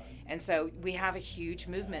mean? And so we have a huge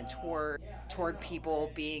movement toward people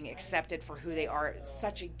being accepted for who they are at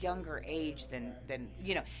such a younger age than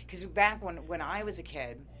because back when I was a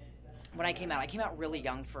kid, when I came out really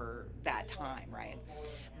young for that time, right?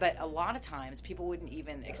 But a lot of times people wouldn't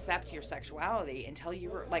even accept your sexuality until you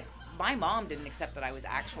were like, my mom didn't accept that I was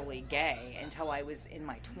actually gay until I was in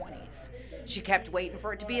my 20s. She kept waiting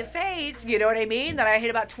for it to be a phase, you know what I mean? That I hit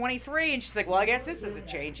about 23 and she's like, well, I guess this isn't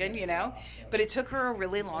changing, But it took her a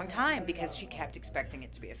really long time because she kept expecting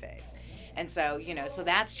it to be a phase. And so, so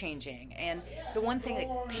that's changing. And the one thing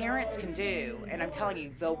that parents can do, and I'm telling you,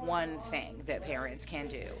 the one thing that parents can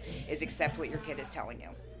do is accept what your kid is telling you.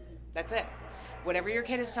 That's it. Whatever your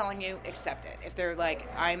kid is telling you, accept it. If they're like,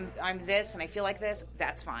 I'm this and I feel like this,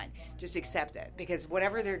 that's fine. Just accept it, because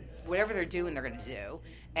whatever they're doing, they're going to do.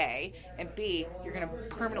 A, and B, you're going to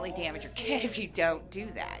permanently damage your kid if you don't do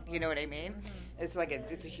that. You know what I mean? It's like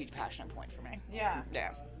it's a huge passionate point for me. Yeah.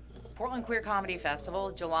 Yeah. Portland Queer Comedy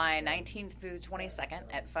Festival, July 19th through the 22nd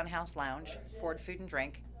at Funhouse Lounge, Ford Food and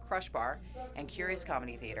Drink, Crush Bar, and Curious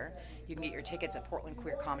Comedy Theater. You can get your tickets at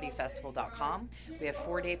portlandqueercomedyfestival.com. We have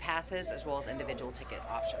 4-day passes as well as individual ticket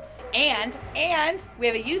options. And we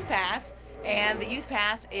have a youth pass. And the youth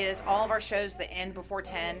pass is all of our shows that end before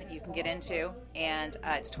 10 you can get into. And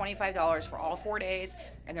it's $25 for all 4 days.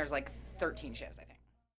 And there's like 13 shows, I think.